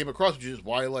that came across, which is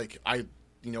why, like,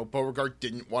 Beauregard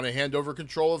didn't want to hand over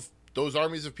control of those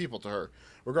armies of people to her,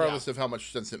 regardless of how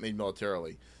much sense it made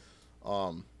militarily.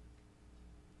 It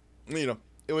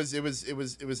was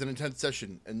an intense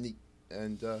session and neat,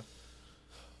 and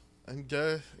I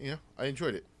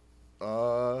enjoyed it.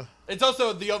 It's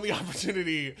also the only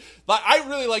opportunity. Like, I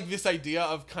really like this idea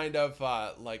of kind of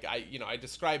I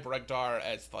describe Regdar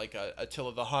as like a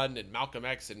Attila the Hun and Malcolm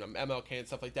X and MLK and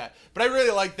stuff like that. But I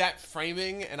really like that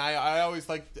framing, and I always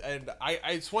like, and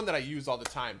it's one that I use all the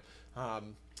time.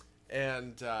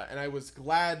 And I was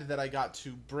glad that I got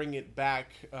to bring it back.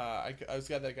 I was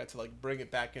glad that I got to like bring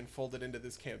it back and fold it into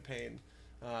this campaign,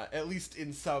 at least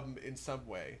in some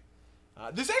way.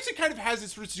 This actually kind of has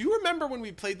its roots. Do you remember when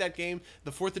we played that game,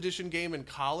 the 4th edition game in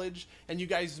college, and you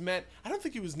guys met? I don't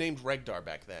think he was named Regdar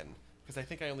back then, because I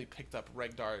think I only picked up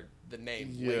Regdar, the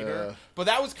name, later. But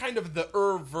that was kind of the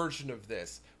version of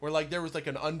this, where like there was like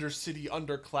an undercity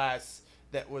underclass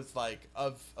that was like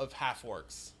of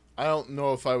half-orcs. I don't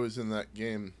know if I was in that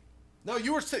game. No,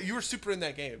 you were super in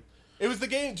that game. It was the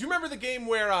game. Do you remember the game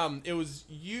where it was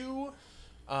you,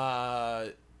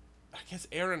 I guess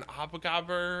Aaron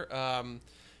Abagaber,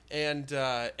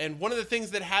 and one of the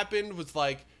things that happened was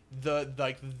like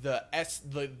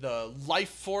the life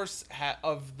force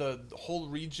of the whole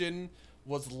region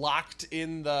was locked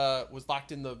in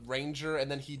the ranger,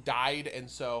 and then he died, and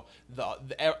so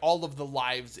all of the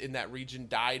lives in that region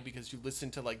died because you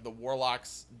listened to like the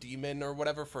warlock's demon or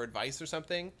whatever for advice or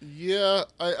something. Yeah,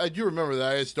 I do remember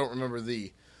that. I just don't remember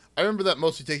I remember that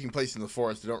mostly taking place in the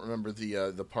forest. I don't remember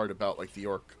the part about like the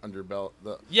orc underbelt.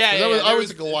 I was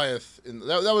a Goliath.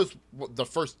 That was the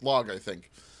first log, I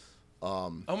think. Oh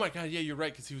my god, yeah, you're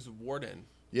right, because he was a warden.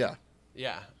 Yeah.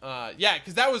 Yeah,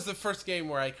 because that was the first game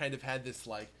where I kind of had this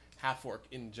like half-orc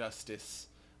injustice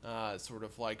sort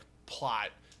of like plot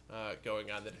going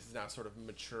on that has now sort of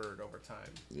matured over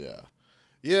time. Yeah.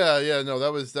 No,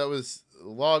 that was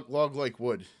log like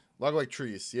wood, log like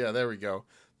trees. Yeah, there we go.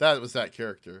 That was that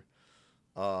character.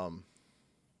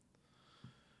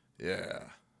 Yeah,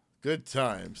 good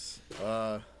times.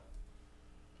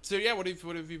 So yeah, what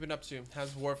have you been up to?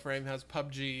 How's Warframe? How's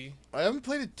PUBG? I haven't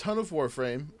played a ton of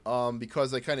Warframe,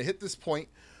 because I kind of hit this point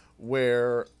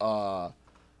where I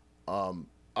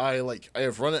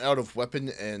have run out of weapon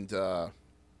and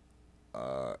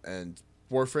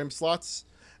Warframe slots,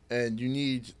 and you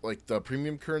need like the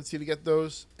premium currency to get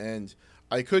those. And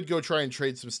I could go try and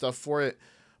trade some stuff for it,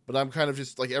 but I'm kind of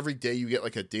just like every day you get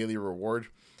like a daily reward,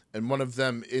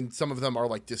 and some of them are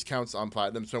like discounts on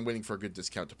platinum, so I'm waiting for a good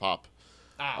discount to pop.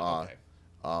 Okay.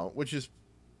 Which is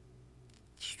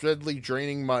steadily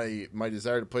draining my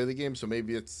desire to play the game, so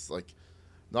maybe it's like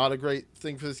not a great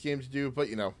thing for this game to do, but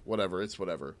whatever, it's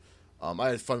whatever. I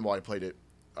had fun while I played it,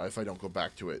 if I don't go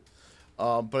back to it.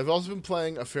 But I've also been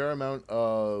playing a fair amount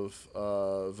of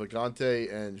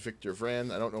Vagante and Victor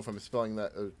Vran. I don't know if I'm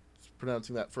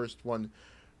pronouncing that first one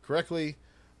correctly,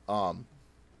 but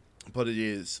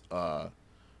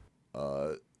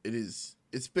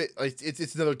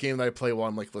it's another game that I play while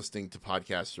I'm like listening to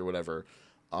podcasts or whatever.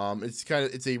 It's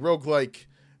a roguelike.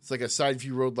 It's like a side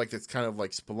view roguelike that's kind of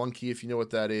like Spelunky, if you know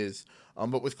what that is.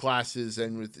 But with classes,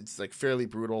 and it's like fairly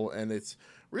brutal, and it's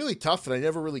really tough, and I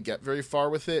never really get very far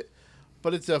with it.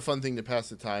 But it's a fun thing to pass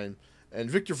the time. And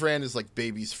Victor Vran is like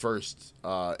baby's first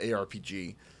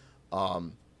ARPG.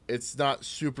 It's not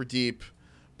super deep,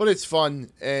 but it's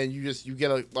fun, and you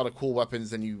get a lot of cool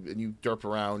weapons, and you derp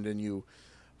around, and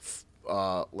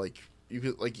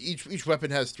each weapon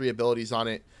has 3 abilities on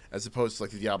it, as opposed to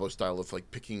like the Diablo style of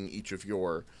like picking each of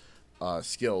your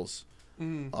skills.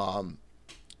 And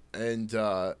it's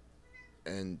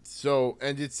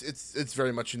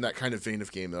very much in that kind of vein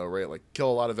of game though, right? Like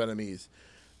kill a lot of enemies,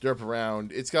 derp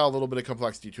around. It's got a little bit of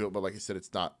complexity to it, but like I said,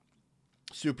 it's not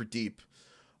super deep.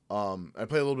 I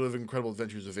play a little bit of Incredible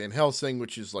Adventures of Van Helsing,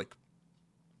 which is like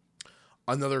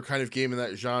another kind of game in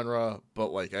that genre,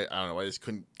 but like I don't know, I just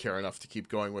couldn't care enough to keep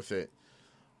going with it.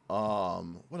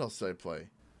 What else did I play?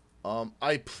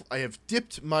 I have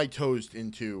dipped my toes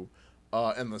into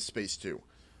Endless Space 2.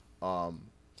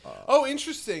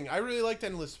 Interesting. I really liked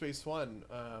Endless Space 1.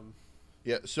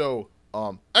 Yeah, so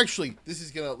actually, this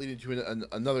is gonna lead into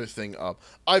another thing.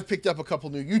 I've picked up a couple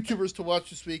new YouTubers to watch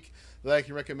this week that I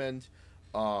can recommend.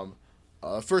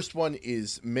 First one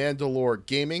is Mandalore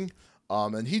Gaming.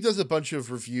 And he does a bunch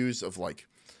of reviews of like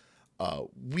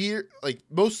weird, like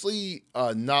mostly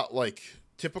not like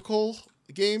typical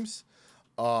games.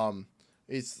 The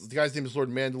guy's name is Lord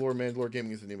Mandalore. Mandalore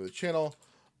Gaming is the name of the channel.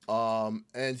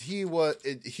 And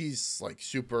he's like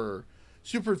super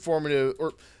informative,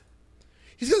 or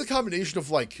he's got a combination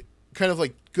of like kind of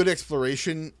like good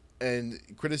exploration and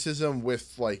criticism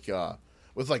with like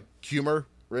humor,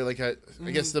 right? Like I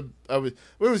guess I was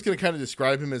going to kind of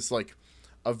describe him as like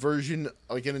a version,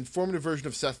 like an informative version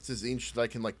of Seth Tzeentch that I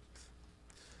can like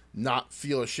not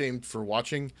feel ashamed for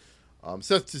watching.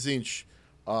 Seth Tzeentch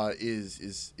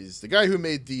is the guy who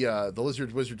made the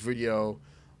Lizard Wizard video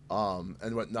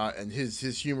and whatnot, and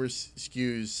his humor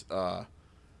skews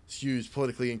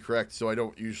politically incorrect, so I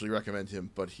don't usually recommend him.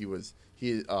 But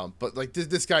but like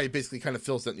this guy basically kind of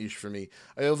fills that niche for me.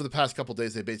 Over the past couple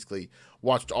days, I basically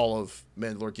watched all of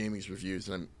Mandalore Gaming's reviews,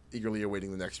 and I'm eagerly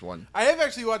awaiting the next one. I have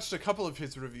actually watched a couple of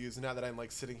his reviews now that I'm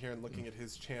like sitting here and looking at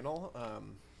his channel.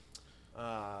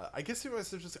 I guess it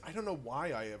was just, I don't know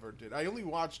why I ever did. I only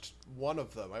watched one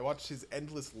of them. I watched his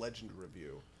Endless Legend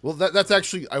review. Well, that's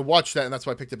actually, I watched that, and that's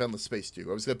why I picked up Endless Space too.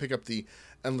 I was gonna pick up the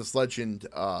Endless Legend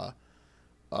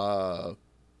DLC,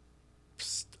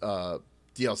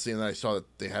 and then I saw that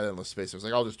they had Endless Space. I was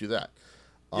like, I'll just do that.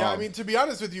 Yeah, I mean, to be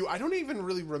honest with you, I don't even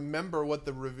really remember what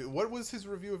the review. What was his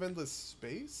review of Endless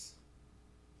Space?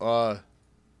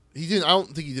 He didn't. I don't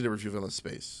think he did a review of Endless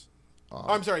Space.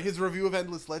 I'm sorry, his review of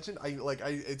Endless Legend.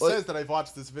 It says that I've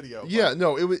watched this video. Yeah,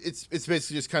 no, it's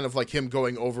basically just kind of like him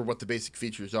going over what the basic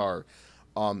features are.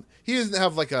 He doesn't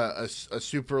have like a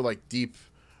super like deep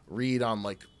read on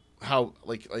like how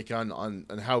like on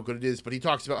how good it is, but he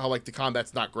talks about how like the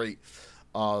combat's not great,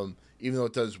 even though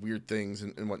it does weird things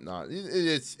and whatnot.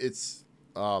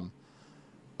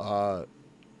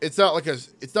 It's not like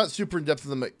it's not super in depth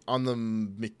on the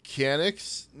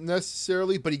mechanics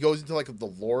necessarily, but he goes into like the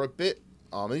lore a bit.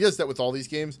 And he does that with all these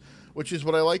games, which is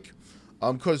what I like.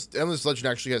 Because Endless Legend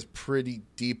actually has pretty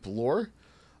deep lore,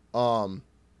 or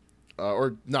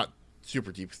not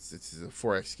super deep. It's a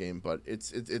 4X game, but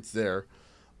it's there.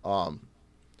 I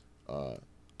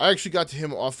actually got to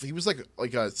him off. He was like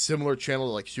a similar channel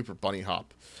to like Super Bunny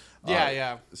Hop.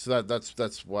 Yeah. So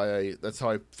that's why that's how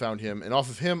I found him, and off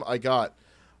of him I got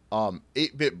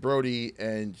 8-Bit Brody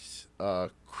and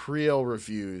Creel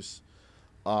reviews.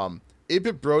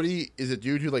 8-Bit Brody is a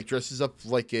dude who like dresses up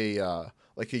like a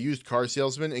used car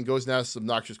salesman and goes and asks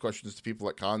obnoxious questions to people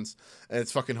at cons, and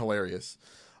it's fucking hilarious.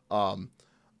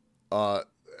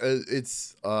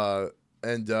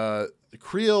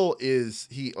 Creel is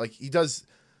he does.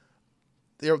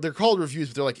 They're called reviews,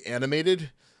 but they're like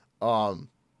animated, and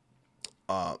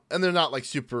they're not like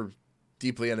super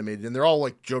deeply animated, and they're all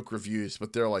like joke reviews,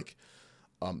 but they're like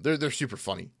they're super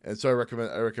funny, and so I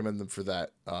recommend them for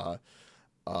that.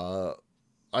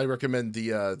 I recommend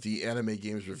the Anime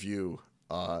Games review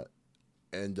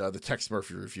and the Tex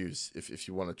Murphy reviews if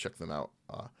you want to check them out.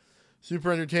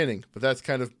 Super entertaining, but that's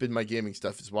kind of been my gaming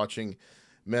stuff, is watching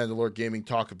Mandalore Gaming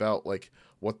talk about like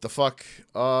what the fuck.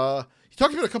 He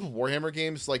talked about a couple Warhammer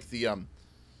games, like the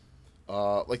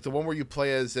one where you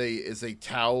play as a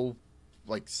Tau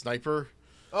like sniper.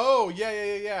 Oh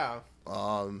yeah.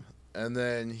 And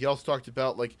then he also talked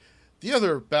about like the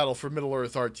other Battle for Middle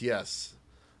Earth RTS,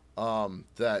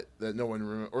 that no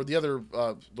one or the other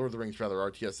Lord of the Rings rather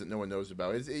RTS that no one knows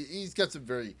about. He's got some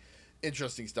very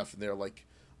interesting stuff in there. Like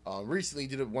recently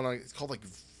he did one on, it's called like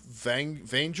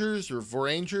Vangers or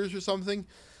Vorangers or something.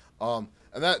 And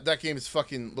that game is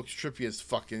fucking looks trippy as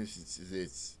fuck. And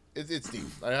it's neat.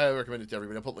 I highly recommend it to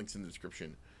everybody. I'll put links in the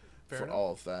description for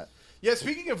all of that. Yeah,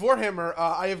 speaking of Warhammer,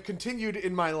 I have continued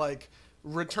in my like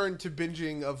return to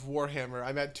binging of Warhammer.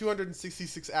 I'm at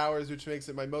 266 hours, which makes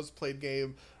it my most played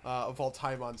game of all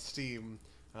time on Steam.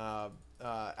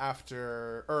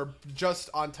 After or just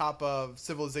on top of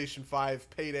Civilization 5,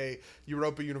 Payday,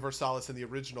 Europa Universalis, and the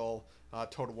original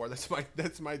Total War. That's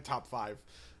my top 5.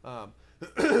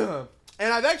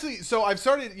 And I've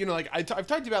started, I've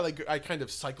talked about like I kind of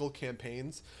cycle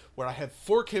campaigns where I have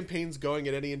 4 campaigns going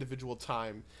at any individual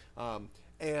time,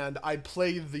 and I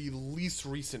play the least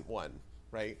recent one,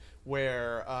 right?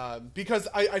 Where because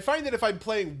I find that if I'm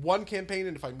playing one campaign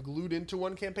and if I'm glued into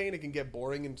one campaign, it can get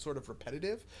boring and sort of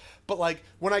repetitive. But like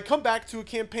when I come back to a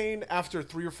campaign after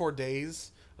 3 or 4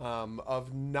 days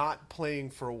of not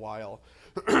playing for a while,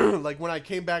 like when I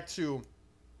came back to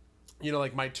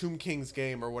like my Tomb Kings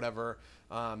game or whatever,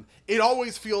 it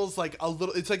always feels like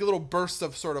it's like a little burst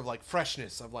of sort of like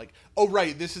freshness of like, oh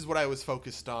right, this is what I was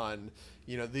focused on.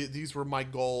 These were my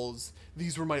goals.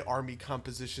 These were my army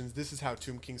compositions. This is how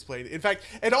Tomb Kings played. In fact,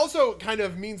 it also kind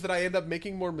of means that I end up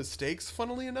making more mistakes,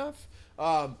 funnily enough.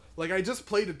 Like I just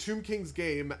played a Tomb Kings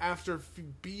game after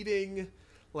beating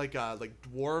like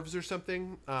dwarves or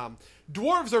something.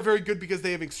 Dwarves are very good because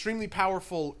they have extremely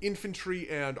powerful infantry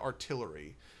and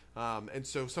artillery. And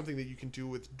so something that you can do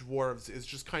with dwarves is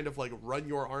just kind of like run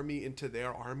your army into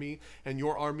their army, and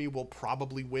your army will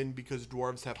probably win because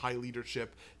dwarves have high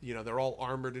leadership. They're all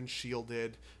armored and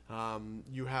shielded.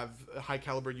 You have high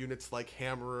caliber units like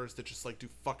hammerers that just like do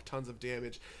fuck tons of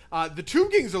damage. The Tomb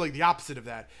Kings are like the opposite of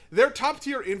that. Their top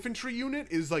tier infantry unit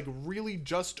is like really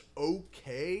just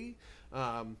okay.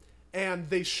 And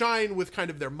they shine with kind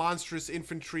of their monstrous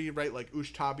infantry, right? Like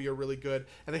Ushtabi are really good,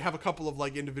 and they have a couple of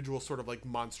like individual sort of like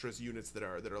monstrous units that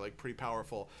are like pretty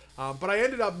powerful. But I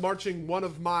ended up marching one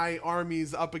of my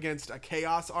armies up against a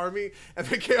Chaos army, and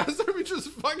the Chaos army just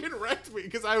fucking wrecked me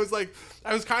because I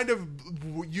was kind of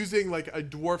using like a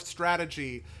dwarf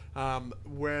strategy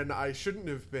when I shouldn't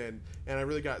have been, and I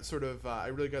really got sort of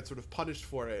punished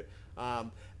for it.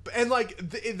 And like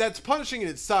that's punishing and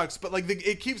it sucks, but like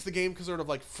it keeps the game sort of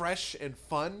like fresh and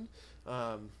fun,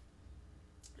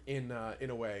 in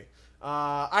a way.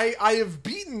 I have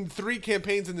beaten 3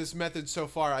 campaigns in this method so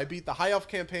far. I beat the High Elf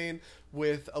campaign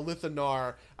with Alitha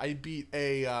Nar. I beat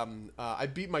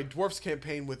my Dwarfs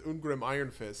campaign with Ungrim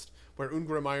Iron Fist, where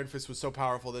Ungrim Iron Fist was so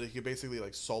powerful that he could basically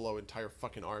like solo entire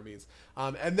fucking armies.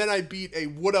 And then I beat a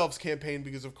Wood Elves campaign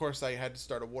because of course I had to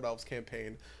start a Wood Elves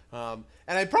campaign. And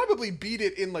I probably beat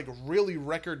it in like really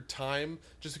record time,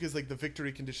 just because like the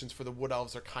victory conditions for the Wood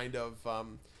Elves are kind of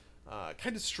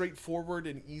straightforward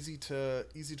and easy to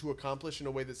accomplish in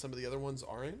a way that some of the other ones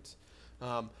aren't.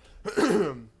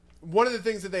 One of the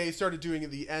things that they started doing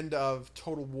at the end of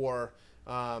Total War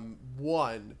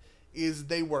 1 is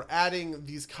they were adding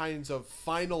these kinds of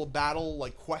final battle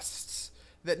like quests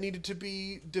that needed to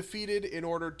be defeated in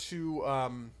order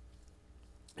to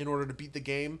beat the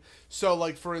game. So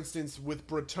like for instance with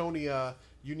Bretonnia,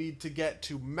 you need to get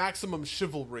to maximum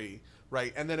chivalry,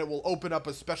 right? And then it will open up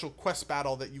a special quest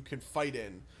battle that you can fight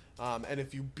in. And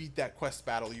if you beat that quest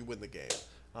battle, you win the game.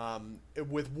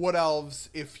 With Wood Elves,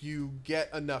 if you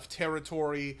get enough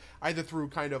territory, either through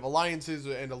kind of alliances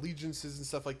and allegiances and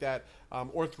stuff like that,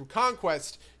 or through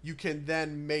conquest, you can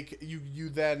then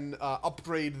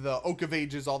upgrade the Oak of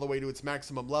Ages all the way to its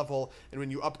maximum level. And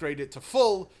when you upgrade it to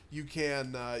full, you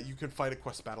can fight a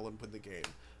quest battle and win the game.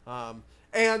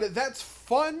 And that's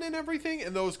fun and everything,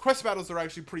 and those quest battles are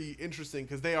actually pretty interesting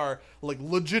because they are like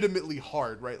legitimately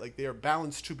hard, right? Like they are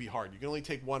balanced to be hard. You can only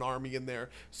take one army in there,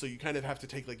 so you kind of have to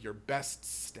take like your best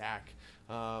stack,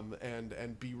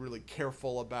 and be really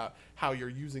careful about how you're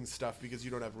using stuff because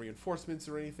you don't have reinforcements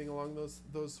or anything along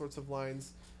those sorts of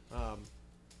lines.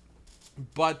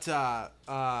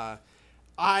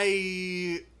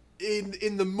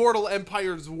 In the Mortal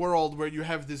Empire's world, where you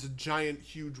have this giant,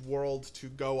 huge world to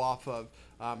go off of,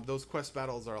 those quest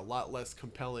battles are a lot less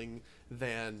compelling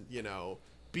than,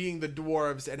 being the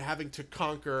dwarves and having to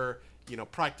conquer,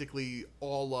 practically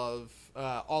all of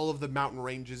the mountain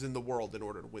ranges in the world in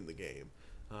order to win the game,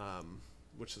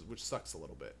 which sucks a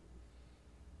little bit.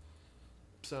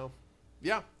 So,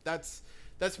 yeah, that's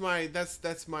my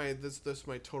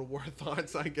Total War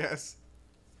thoughts, I guess.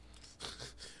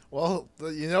 Well,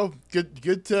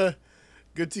 good to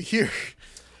hear.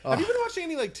 Have you been watching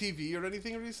any like TV or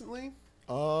anything recently?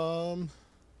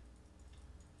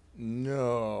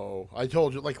 No. I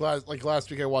told you like last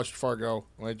week I watched Fargo.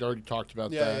 I already talked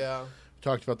about that. Yeah.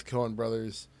 Talked about the Coen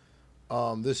brothers.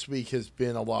 This week has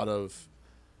been I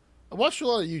watched a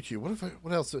lot of YouTube.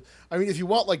 What else? I mean, if you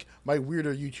want like my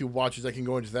weirder YouTube watches, I can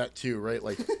go into that too, right?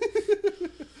 Like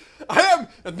I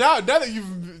am now that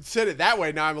you've said it that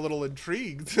way. Now I'm a little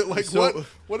intrigued. Like, so,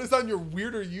 what is on your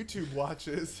weirder YouTube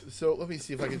watches? So let me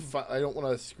see if I can find. I don't want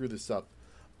to screw this up.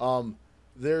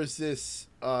 There's this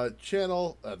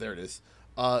channel. There it is.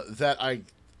 That I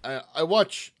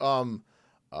watch.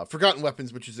 Forgotten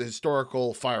Weapons, which is a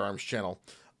historical firearms channel.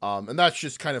 And that's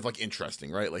just kind of like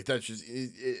interesting, right? Like that's just.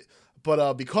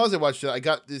 But because I watched it, I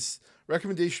got this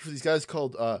recommendation for these guys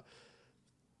called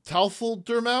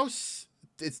Taofledermaus.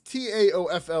 It's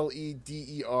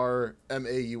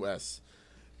Taofledermaus.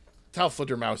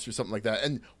 Taofledermaus or something like that.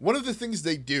 And one of the things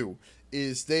they do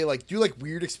is they like do like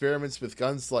weird experiments with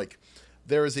guns. Like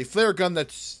there is a flare gun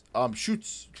that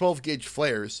shoots 12 gauge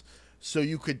flares, so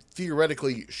you could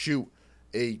theoretically shoot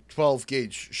a 12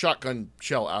 gauge shotgun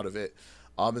shell out of it.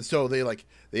 And so they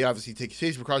obviously take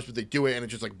safety precautions, but they do it and it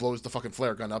just like blows the fucking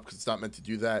flare gun up because it's not meant to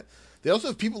do that. They also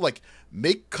have people like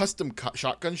make custom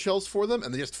shotgun shells for them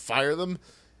and they just fire them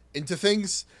into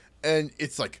things. And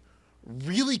it's like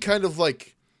really kind of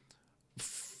like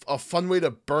a fun way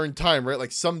to burn time, right?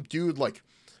 Like some dude like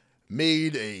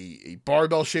made a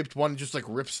barbell shaped one, just like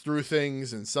rips through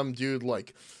things. And some dude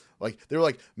like they were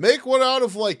like, make one out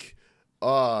of like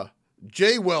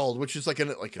J-Weld, which is like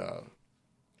a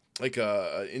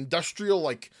industrial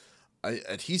like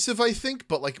adhesive, I think,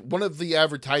 but like one of the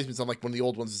advertisements on like one of the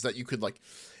old ones is that you could like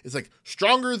it's like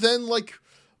stronger than like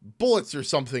bullets or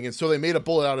something, and so they made a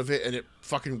bullet out of it and it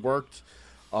fucking worked.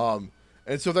 And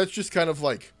so that's just kind of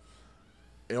like,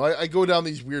 I go down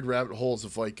these weird rabbit holes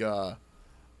of like weird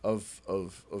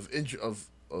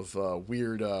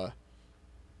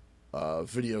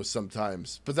videos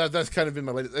sometimes, but that's kind of in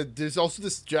my latest. There's also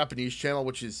this Japanese channel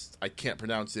which is I can't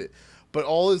pronounce it, but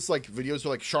all his like videos are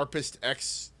like sharpest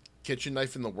X kitchen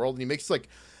knife in the world, and he makes like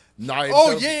knives.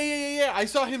 Oh yeah. I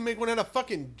saw him make one out of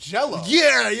fucking Jello.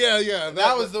 Yeah.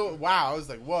 That was the wow. I was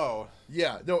like, whoa.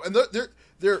 Yeah, no, and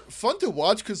they're fun to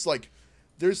watch because like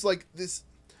there's like this.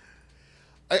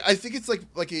 I think it's like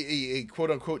a quote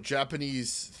unquote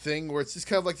Japanese thing where it's just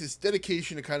kind of like this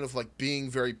dedication to kind of like being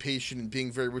very patient and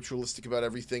being very ritualistic about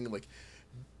everything,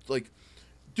 like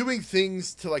doing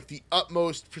things to like the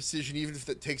utmost precision, even if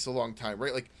that takes a long time,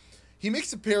 right? Like he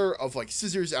makes a pair of like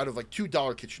scissors out of like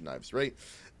 $2 kitchen knives, right?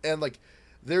 And like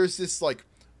there's this like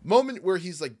moment where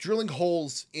he's like drilling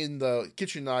holes in the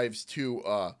kitchen knives to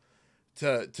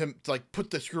like put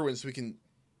the screw in so we can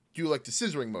do like the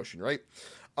scissoring motion, right?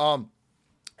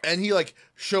 And he like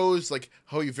shows like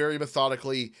how he very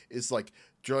methodically is like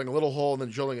drilling a little hole and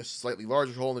then drilling a slightly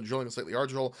larger hole and then drilling a slightly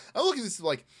larger hole. I look at this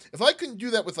like, if I couldn't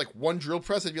do that with like one drill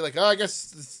press, I'd be like, oh, I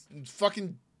guess it's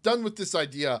fucking done with this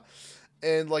idea.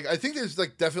 And like, I think there's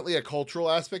like definitely a cultural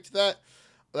aspect to that.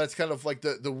 That's kind of like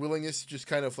the willingness to just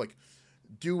kind of like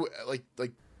do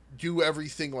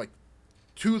everything like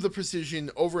to the precision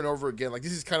over and over again. Like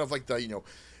this is kind of like the, you know,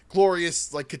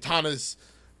 glorious like katanas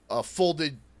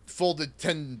folded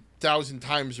 10,000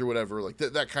 times or whatever, like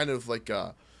that kind of like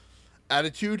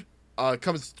attitude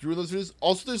comes through in those videos.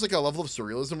 Also there's like a level of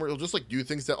surrealism where he'll just like do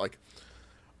things that like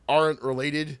aren't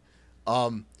related,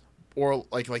 or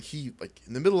like he like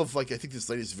in the middle of like I think this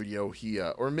latest video he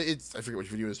or it's I forget which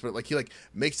video it is, but like he like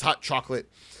makes hot chocolate,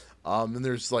 and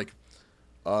there's like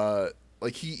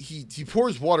he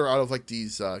pours water out of like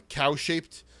these cow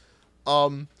shaped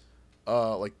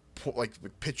like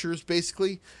pitchers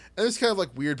basically, and it's kind of like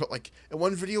weird, but like in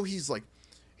one video he's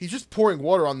just pouring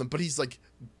water on them, but he's like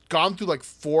gone through like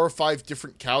 4 or 5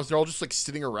 different cows. They're all just like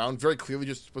sitting around, very clearly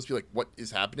just supposed to be like what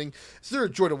is happening. So they're a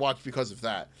joy to watch because of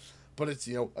that, but it's,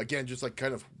 you know, again just like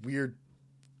kind of weird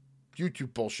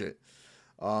YouTube bullshit.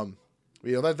 You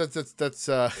know, that's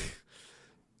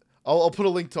I'll put a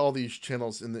link to all these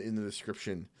channels in the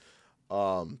description.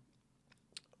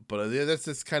 But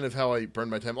that's kind of how I burn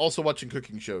my time. Also watching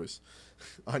cooking shows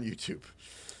on YouTube.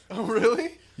 Oh,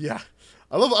 really? Yeah.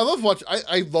 I love watching.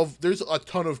 I love. There's a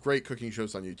ton of great cooking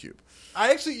shows on YouTube.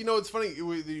 I actually, you know, it's funny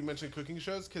that you mentioned cooking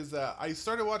shows because I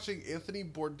started watching Anthony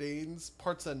Bourdain's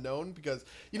Parts Unknown because,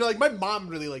 you know, like my mom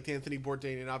really liked Anthony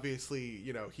Bourdain, and obviously,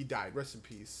 you know, he died. Rest in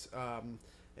peace.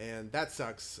 And that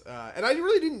sucks. And I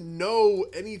really didn't know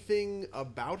anything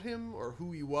about him or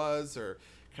who he was or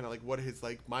kind of like what his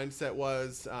like mindset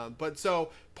was. But so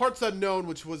Parts Unknown,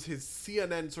 which was his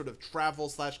CNN sort of travel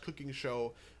 / cooking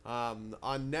show on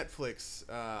Netflix,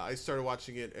 I started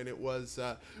watching it, and it was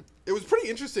pretty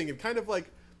interesting and kind of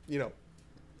like, you know,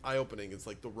 eye-opening is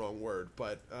like the wrong word,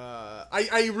 but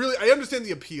I understand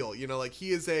the appeal. You know, like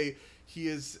he is an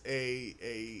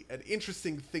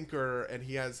interesting thinker, and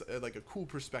he has like a cool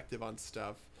perspective on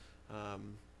stuff.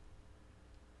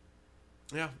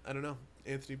 Yeah, I don't know.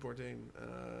 Anthony Bourdain,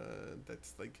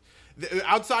 that's like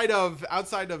outside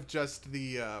of just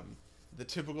the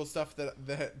typical stuff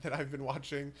that I've been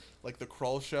watching, like the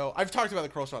Kroll Show. I've talked about the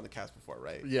Kroll Show on the cast before,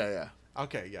 right? Yeah.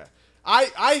 Okay, yeah.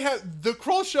 I have the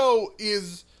Kroll Show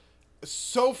is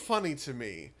so funny to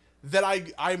me that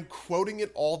I'm quoting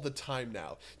it all the time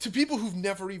now to people who've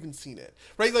never even seen it,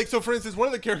 right? Like, so for instance, one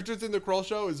of the characters in the Kroll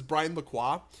Show is Brian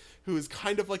Lacroix, who is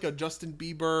kind of like a Justin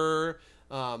Bieber,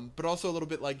 but also a little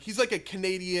bit like, he's like a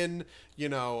Canadian, you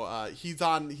know, he's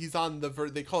on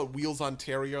they call it Wheels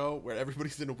Ontario, where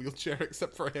everybody's in a wheelchair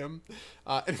except for him.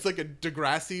 And it's like a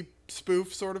Degrassi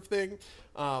spoof sort of thing.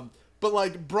 But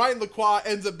like Brian Lacroix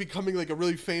ends up becoming like a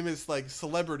really famous like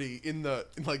celebrity in the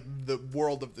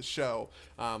world of the show.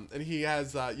 And he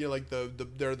has, you know, like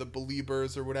they're the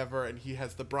Beliebers or whatever. And he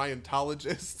has the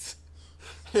Bryantologists.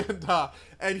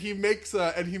 and he makes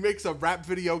a rap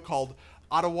video called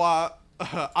Ottawa,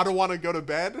 I don't want to go to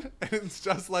bed, and it's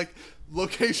just like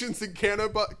locations in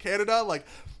Canada, like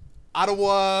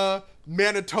Ottawa,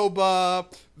 Manitoba,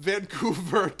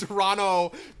 Vancouver,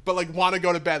 Toronto, but like want to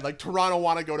go to bed, like Toronto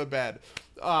want to go to bed,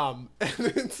 and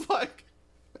it's like,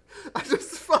 I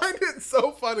just find it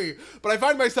so funny, but I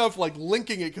find myself like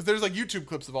linking it because there's like YouTube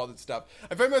clips of all this stuff.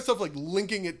 I find myself like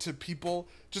linking it to people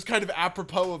just kind of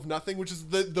apropos of nothing, which is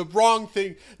the wrong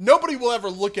thing. Nobody will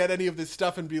ever look at any of this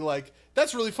stuff and be like,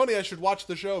 that's really funny, I should watch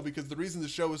the show, because the reason the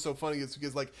show is so funny is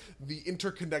because like the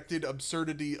interconnected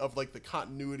absurdity of like the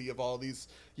continuity of all these,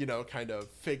 you know, kind of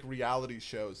fake reality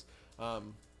shows. But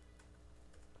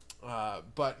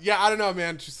yeah, I don't know,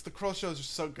 man, just the Kroll shows are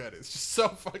so good. It's just so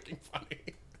fucking funny.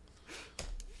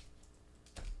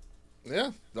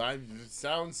 Yeah, it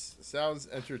sounds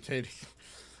entertaining.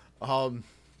 Oh,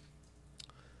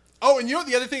 and you know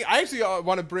the other thing I actually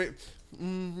want to bring.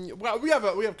 Well, we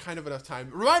have kind of enough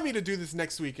time. Remind me to do this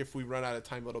next week if we run out of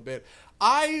time a little bit.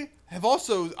 I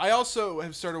also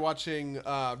have started watching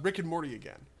Rick and Morty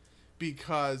again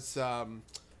because I'm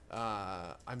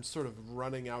sort of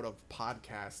running out of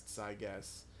podcasts, I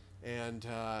guess.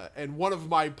 and one of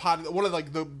like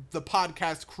the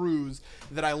podcast crews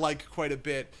that I like quite a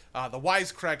bit, the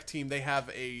Wisecrack team, they have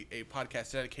a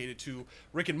podcast dedicated to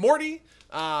Rick and Morty.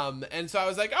 And so I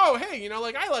was like, oh, hey,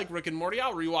 like I like Rick and Morty.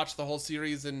 I'll rewatch the whole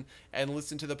series and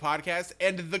listen to the podcast.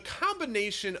 And the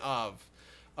combination of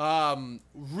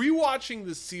rewatching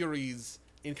the series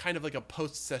in kind of like a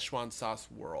post-Szechuan sauce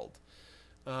world,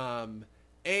 and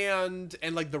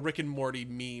like the Rick and Morty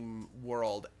meme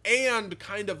world, and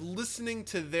kind of listening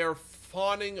to their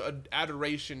fawning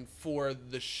adoration for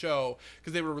the show,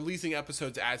 because they were releasing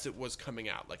episodes as it was coming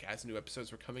out, like as new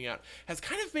episodes were coming out, has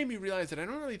kind of made me realize that I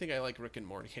don't really think I like Rick and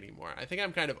Morty anymore. I think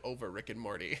I'm kind of over Rick and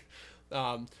Morty.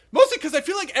 Mostly because I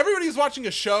feel like everybody's watching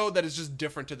a show that is just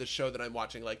different to the show that I'm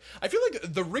watching. Like, I feel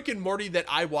like the Rick and Morty that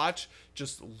I watch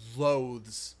just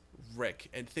loathes Rick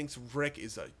and thinks Rick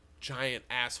is a giant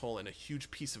asshole and a huge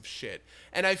piece of shit.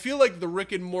 And I feel like the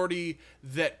Rick and Morty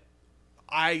that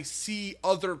I see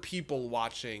other people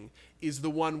watching is the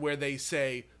one where they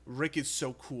say, Rick is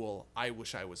so cool, I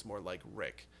wish I was more like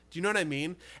Rick. Do you know what I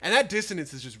mean? And that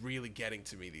dissonance is just really getting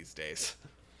to me these days.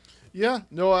 Yeah,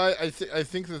 no, I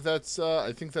think that's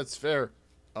fair.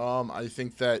 I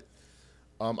think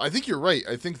you're right.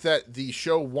 I think that the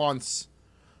show wants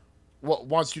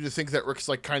you to think that Rick's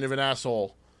like kind of an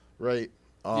asshole, right?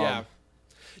 Yeah.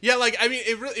 Like, I mean,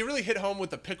 it really hit home with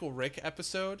the Pickle Rick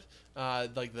episode,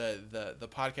 like the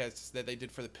podcast that they did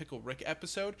for the Pickle Rick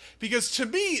episode, because to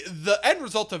me the end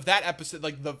result of that episode,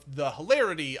 like the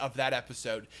hilarity of that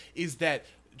episode, is that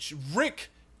Rick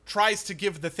tries to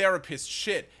give the therapist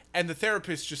shit, and the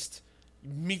therapist just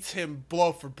meets him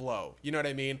blow for blow. You know what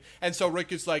I mean? And so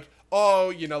Rick is like,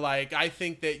 oh, like, I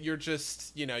think that you're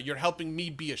just, you're helping me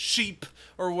be a sheep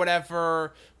or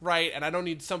whatever, right? And I don't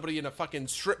need somebody in a fucking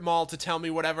strip mall to tell me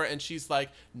whatever. And she's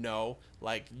like, no,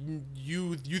 like,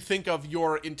 you think of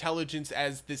your intelligence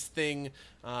as this thing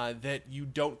that you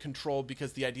don't control,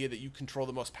 because the idea that you control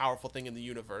the most powerful thing in the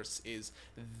universe is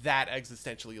that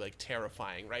existentially, like,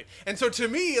 terrifying, right? And so to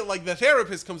me, like, the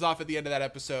therapist comes off at the end of that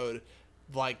episode,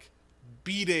 like,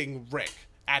 beating Rick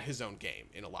at his own game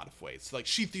in a lot of ways. Like,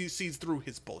 she sees through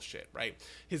his bullshit, right?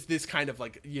 This kind of,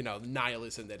 like,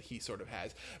 nihilism that he sort of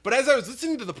has. But as I was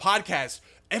listening to the podcast,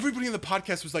 everybody in the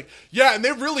podcast was like, yeah, and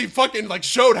they really fucking, like,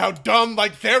 showed how dumb,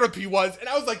 like, therapy was. And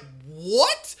I was like,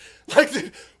 what?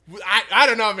 Like, I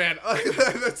don't know, man.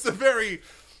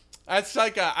 That's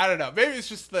like I don't know. Maybe it's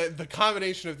just the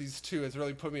combination of these two has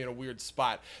really put me in a weird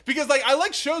spot. Because, like, I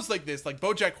like shows like this. Like,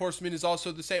 BoJack Horseman is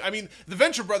also the same. I mean, The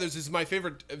Venture Brothers is my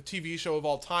favorite TV show of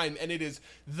all time, and it is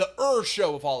the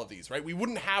show of all of these, right? We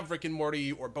wouldn't have Rick and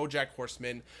Morty or BoJack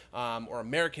Horseman or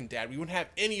American Dad. We wouldn't have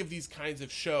any of these kinds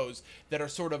of shows that are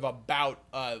sort of about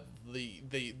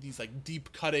these like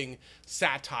deep cutting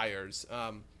satires.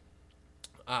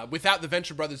 Without the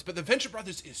Venture Brothers. But the Venture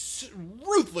Brothers is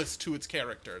ruthless to its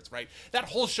characters, right? That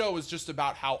whole show is just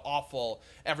about how awful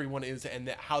everyone is and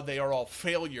how they are all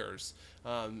failures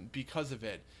because of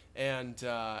it. And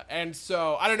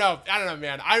so I don't know,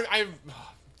 man. I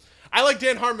like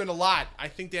Dan Harmon a lot. I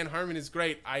think Dan Harmon is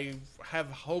great. I have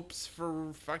hopes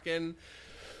for fucking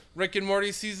Rick and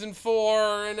Morty season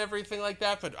 4 and everything like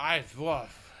that. But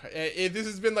this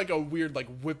has been like a weird, like,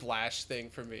 whiplash thing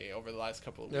for me over the last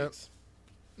couple of weeks.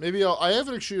 Maybe I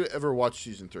haven't actually ever watched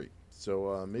season 3,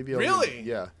 so maybe I'll... Really?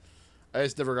 Yeah. I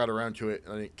just never got around to it,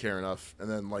 and I didn't care enough. And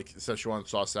then, like, Szechuan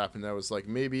sauce happened, and I was like,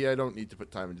 maybe I don't need to put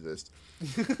time into this.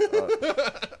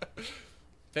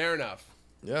 Fair enough.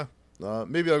 Yeah.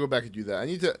 Maybe I'll go back and do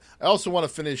that. I also want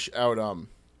to finish out,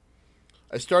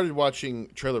 I started watching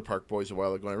Trailer Park Boys a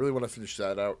while ago, and I really want to finish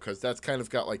that out, because that's kind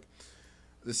of got, like,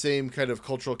 the same kind of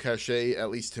cultural cachet,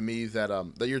 at least to me, that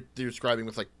you're describing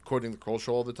with, like, quoting the Kroll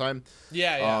Show all the time.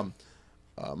 Yeah.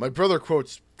 My brother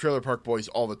quotes Trailer Park Boys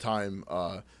all the time.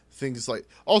 Things like,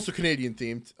 also Canadian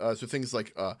themed. So things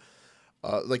like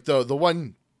the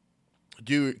one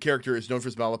character is known for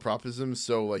his malapropisms.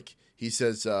 So, like, he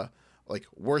says, like,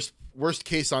 worst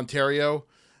case Ontario,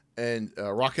 and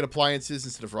rocket appliances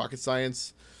instead of rocket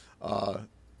science.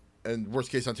 And worst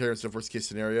case Ontario instead of worst case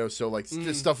scenario. So, like,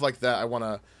 just stuff like that.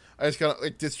 I just kind of,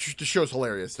 like, this show's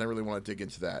hilarious, and I really want to dig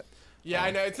into that. Yeah,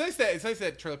 I know. It's nice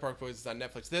that Trailer Park Boys is on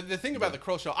Netflix. The thing about the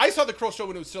Kroll Show, I saw the Kroll Show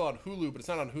when it was still on Hulu, but it's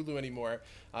not on Hulu anymore.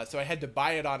 So I had to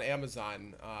buy it on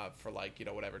Amazon for, like,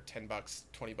 whatever, $10,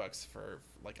 $20 for,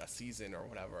 like, a season or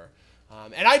whatever.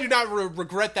 And I do not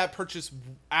regret that purchase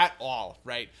at all,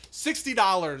 right?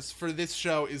 $60 for this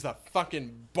show is a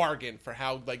fucking bargain for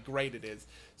how, like, great it is.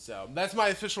 So that's my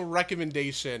official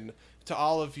recommendation to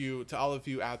all of you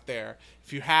out there.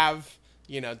 If you have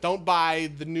Don't buy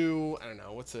the new, I don't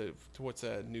know, what's a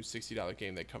new $60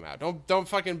 game that come out. Don't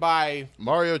fucking buy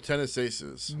Mario Tennis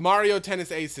Aces. Mario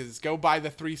Tennis Aces. Go buy the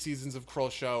 3 seasons of Kroll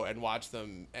Show and watch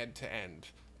them end to end,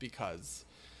 because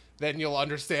then you'll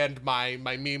understand my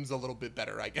memes a little bit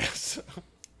better, I guess.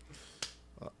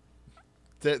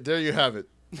 There you have it.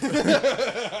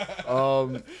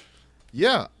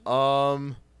 Yeah.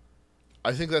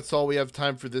 I think that's all we have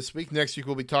time for this week. Next week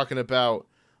we'll be talking about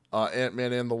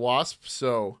Ant-Man and the Wasp,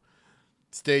 so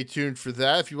stay tuned for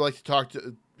that. If you would like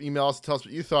to email us and tell us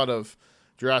what you thought of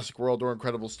Jurassic World or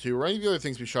Incredibles 2 or any of the other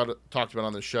things we talked about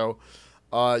on the show,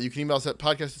 you can email us at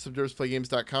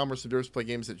podcast@subdervousplaygames.com or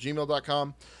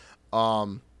subdervousplaygames@gmail.com.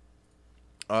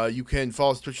 You can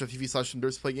follow us on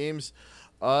twitch.tv/subdervousplaygames.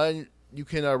 You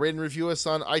can rate and review us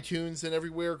on iTunes and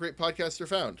everywhere great podcasts are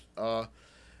found.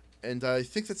 And I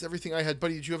think that's everything I had.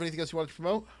 Buddy, did you have anything else you wanted to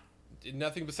promote?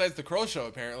 Nothing besides the Kroll Show,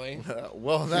 apparently.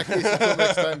 Well, in that case, until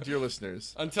next time, dear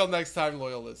listeners. Until next time,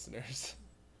 loyal listeners.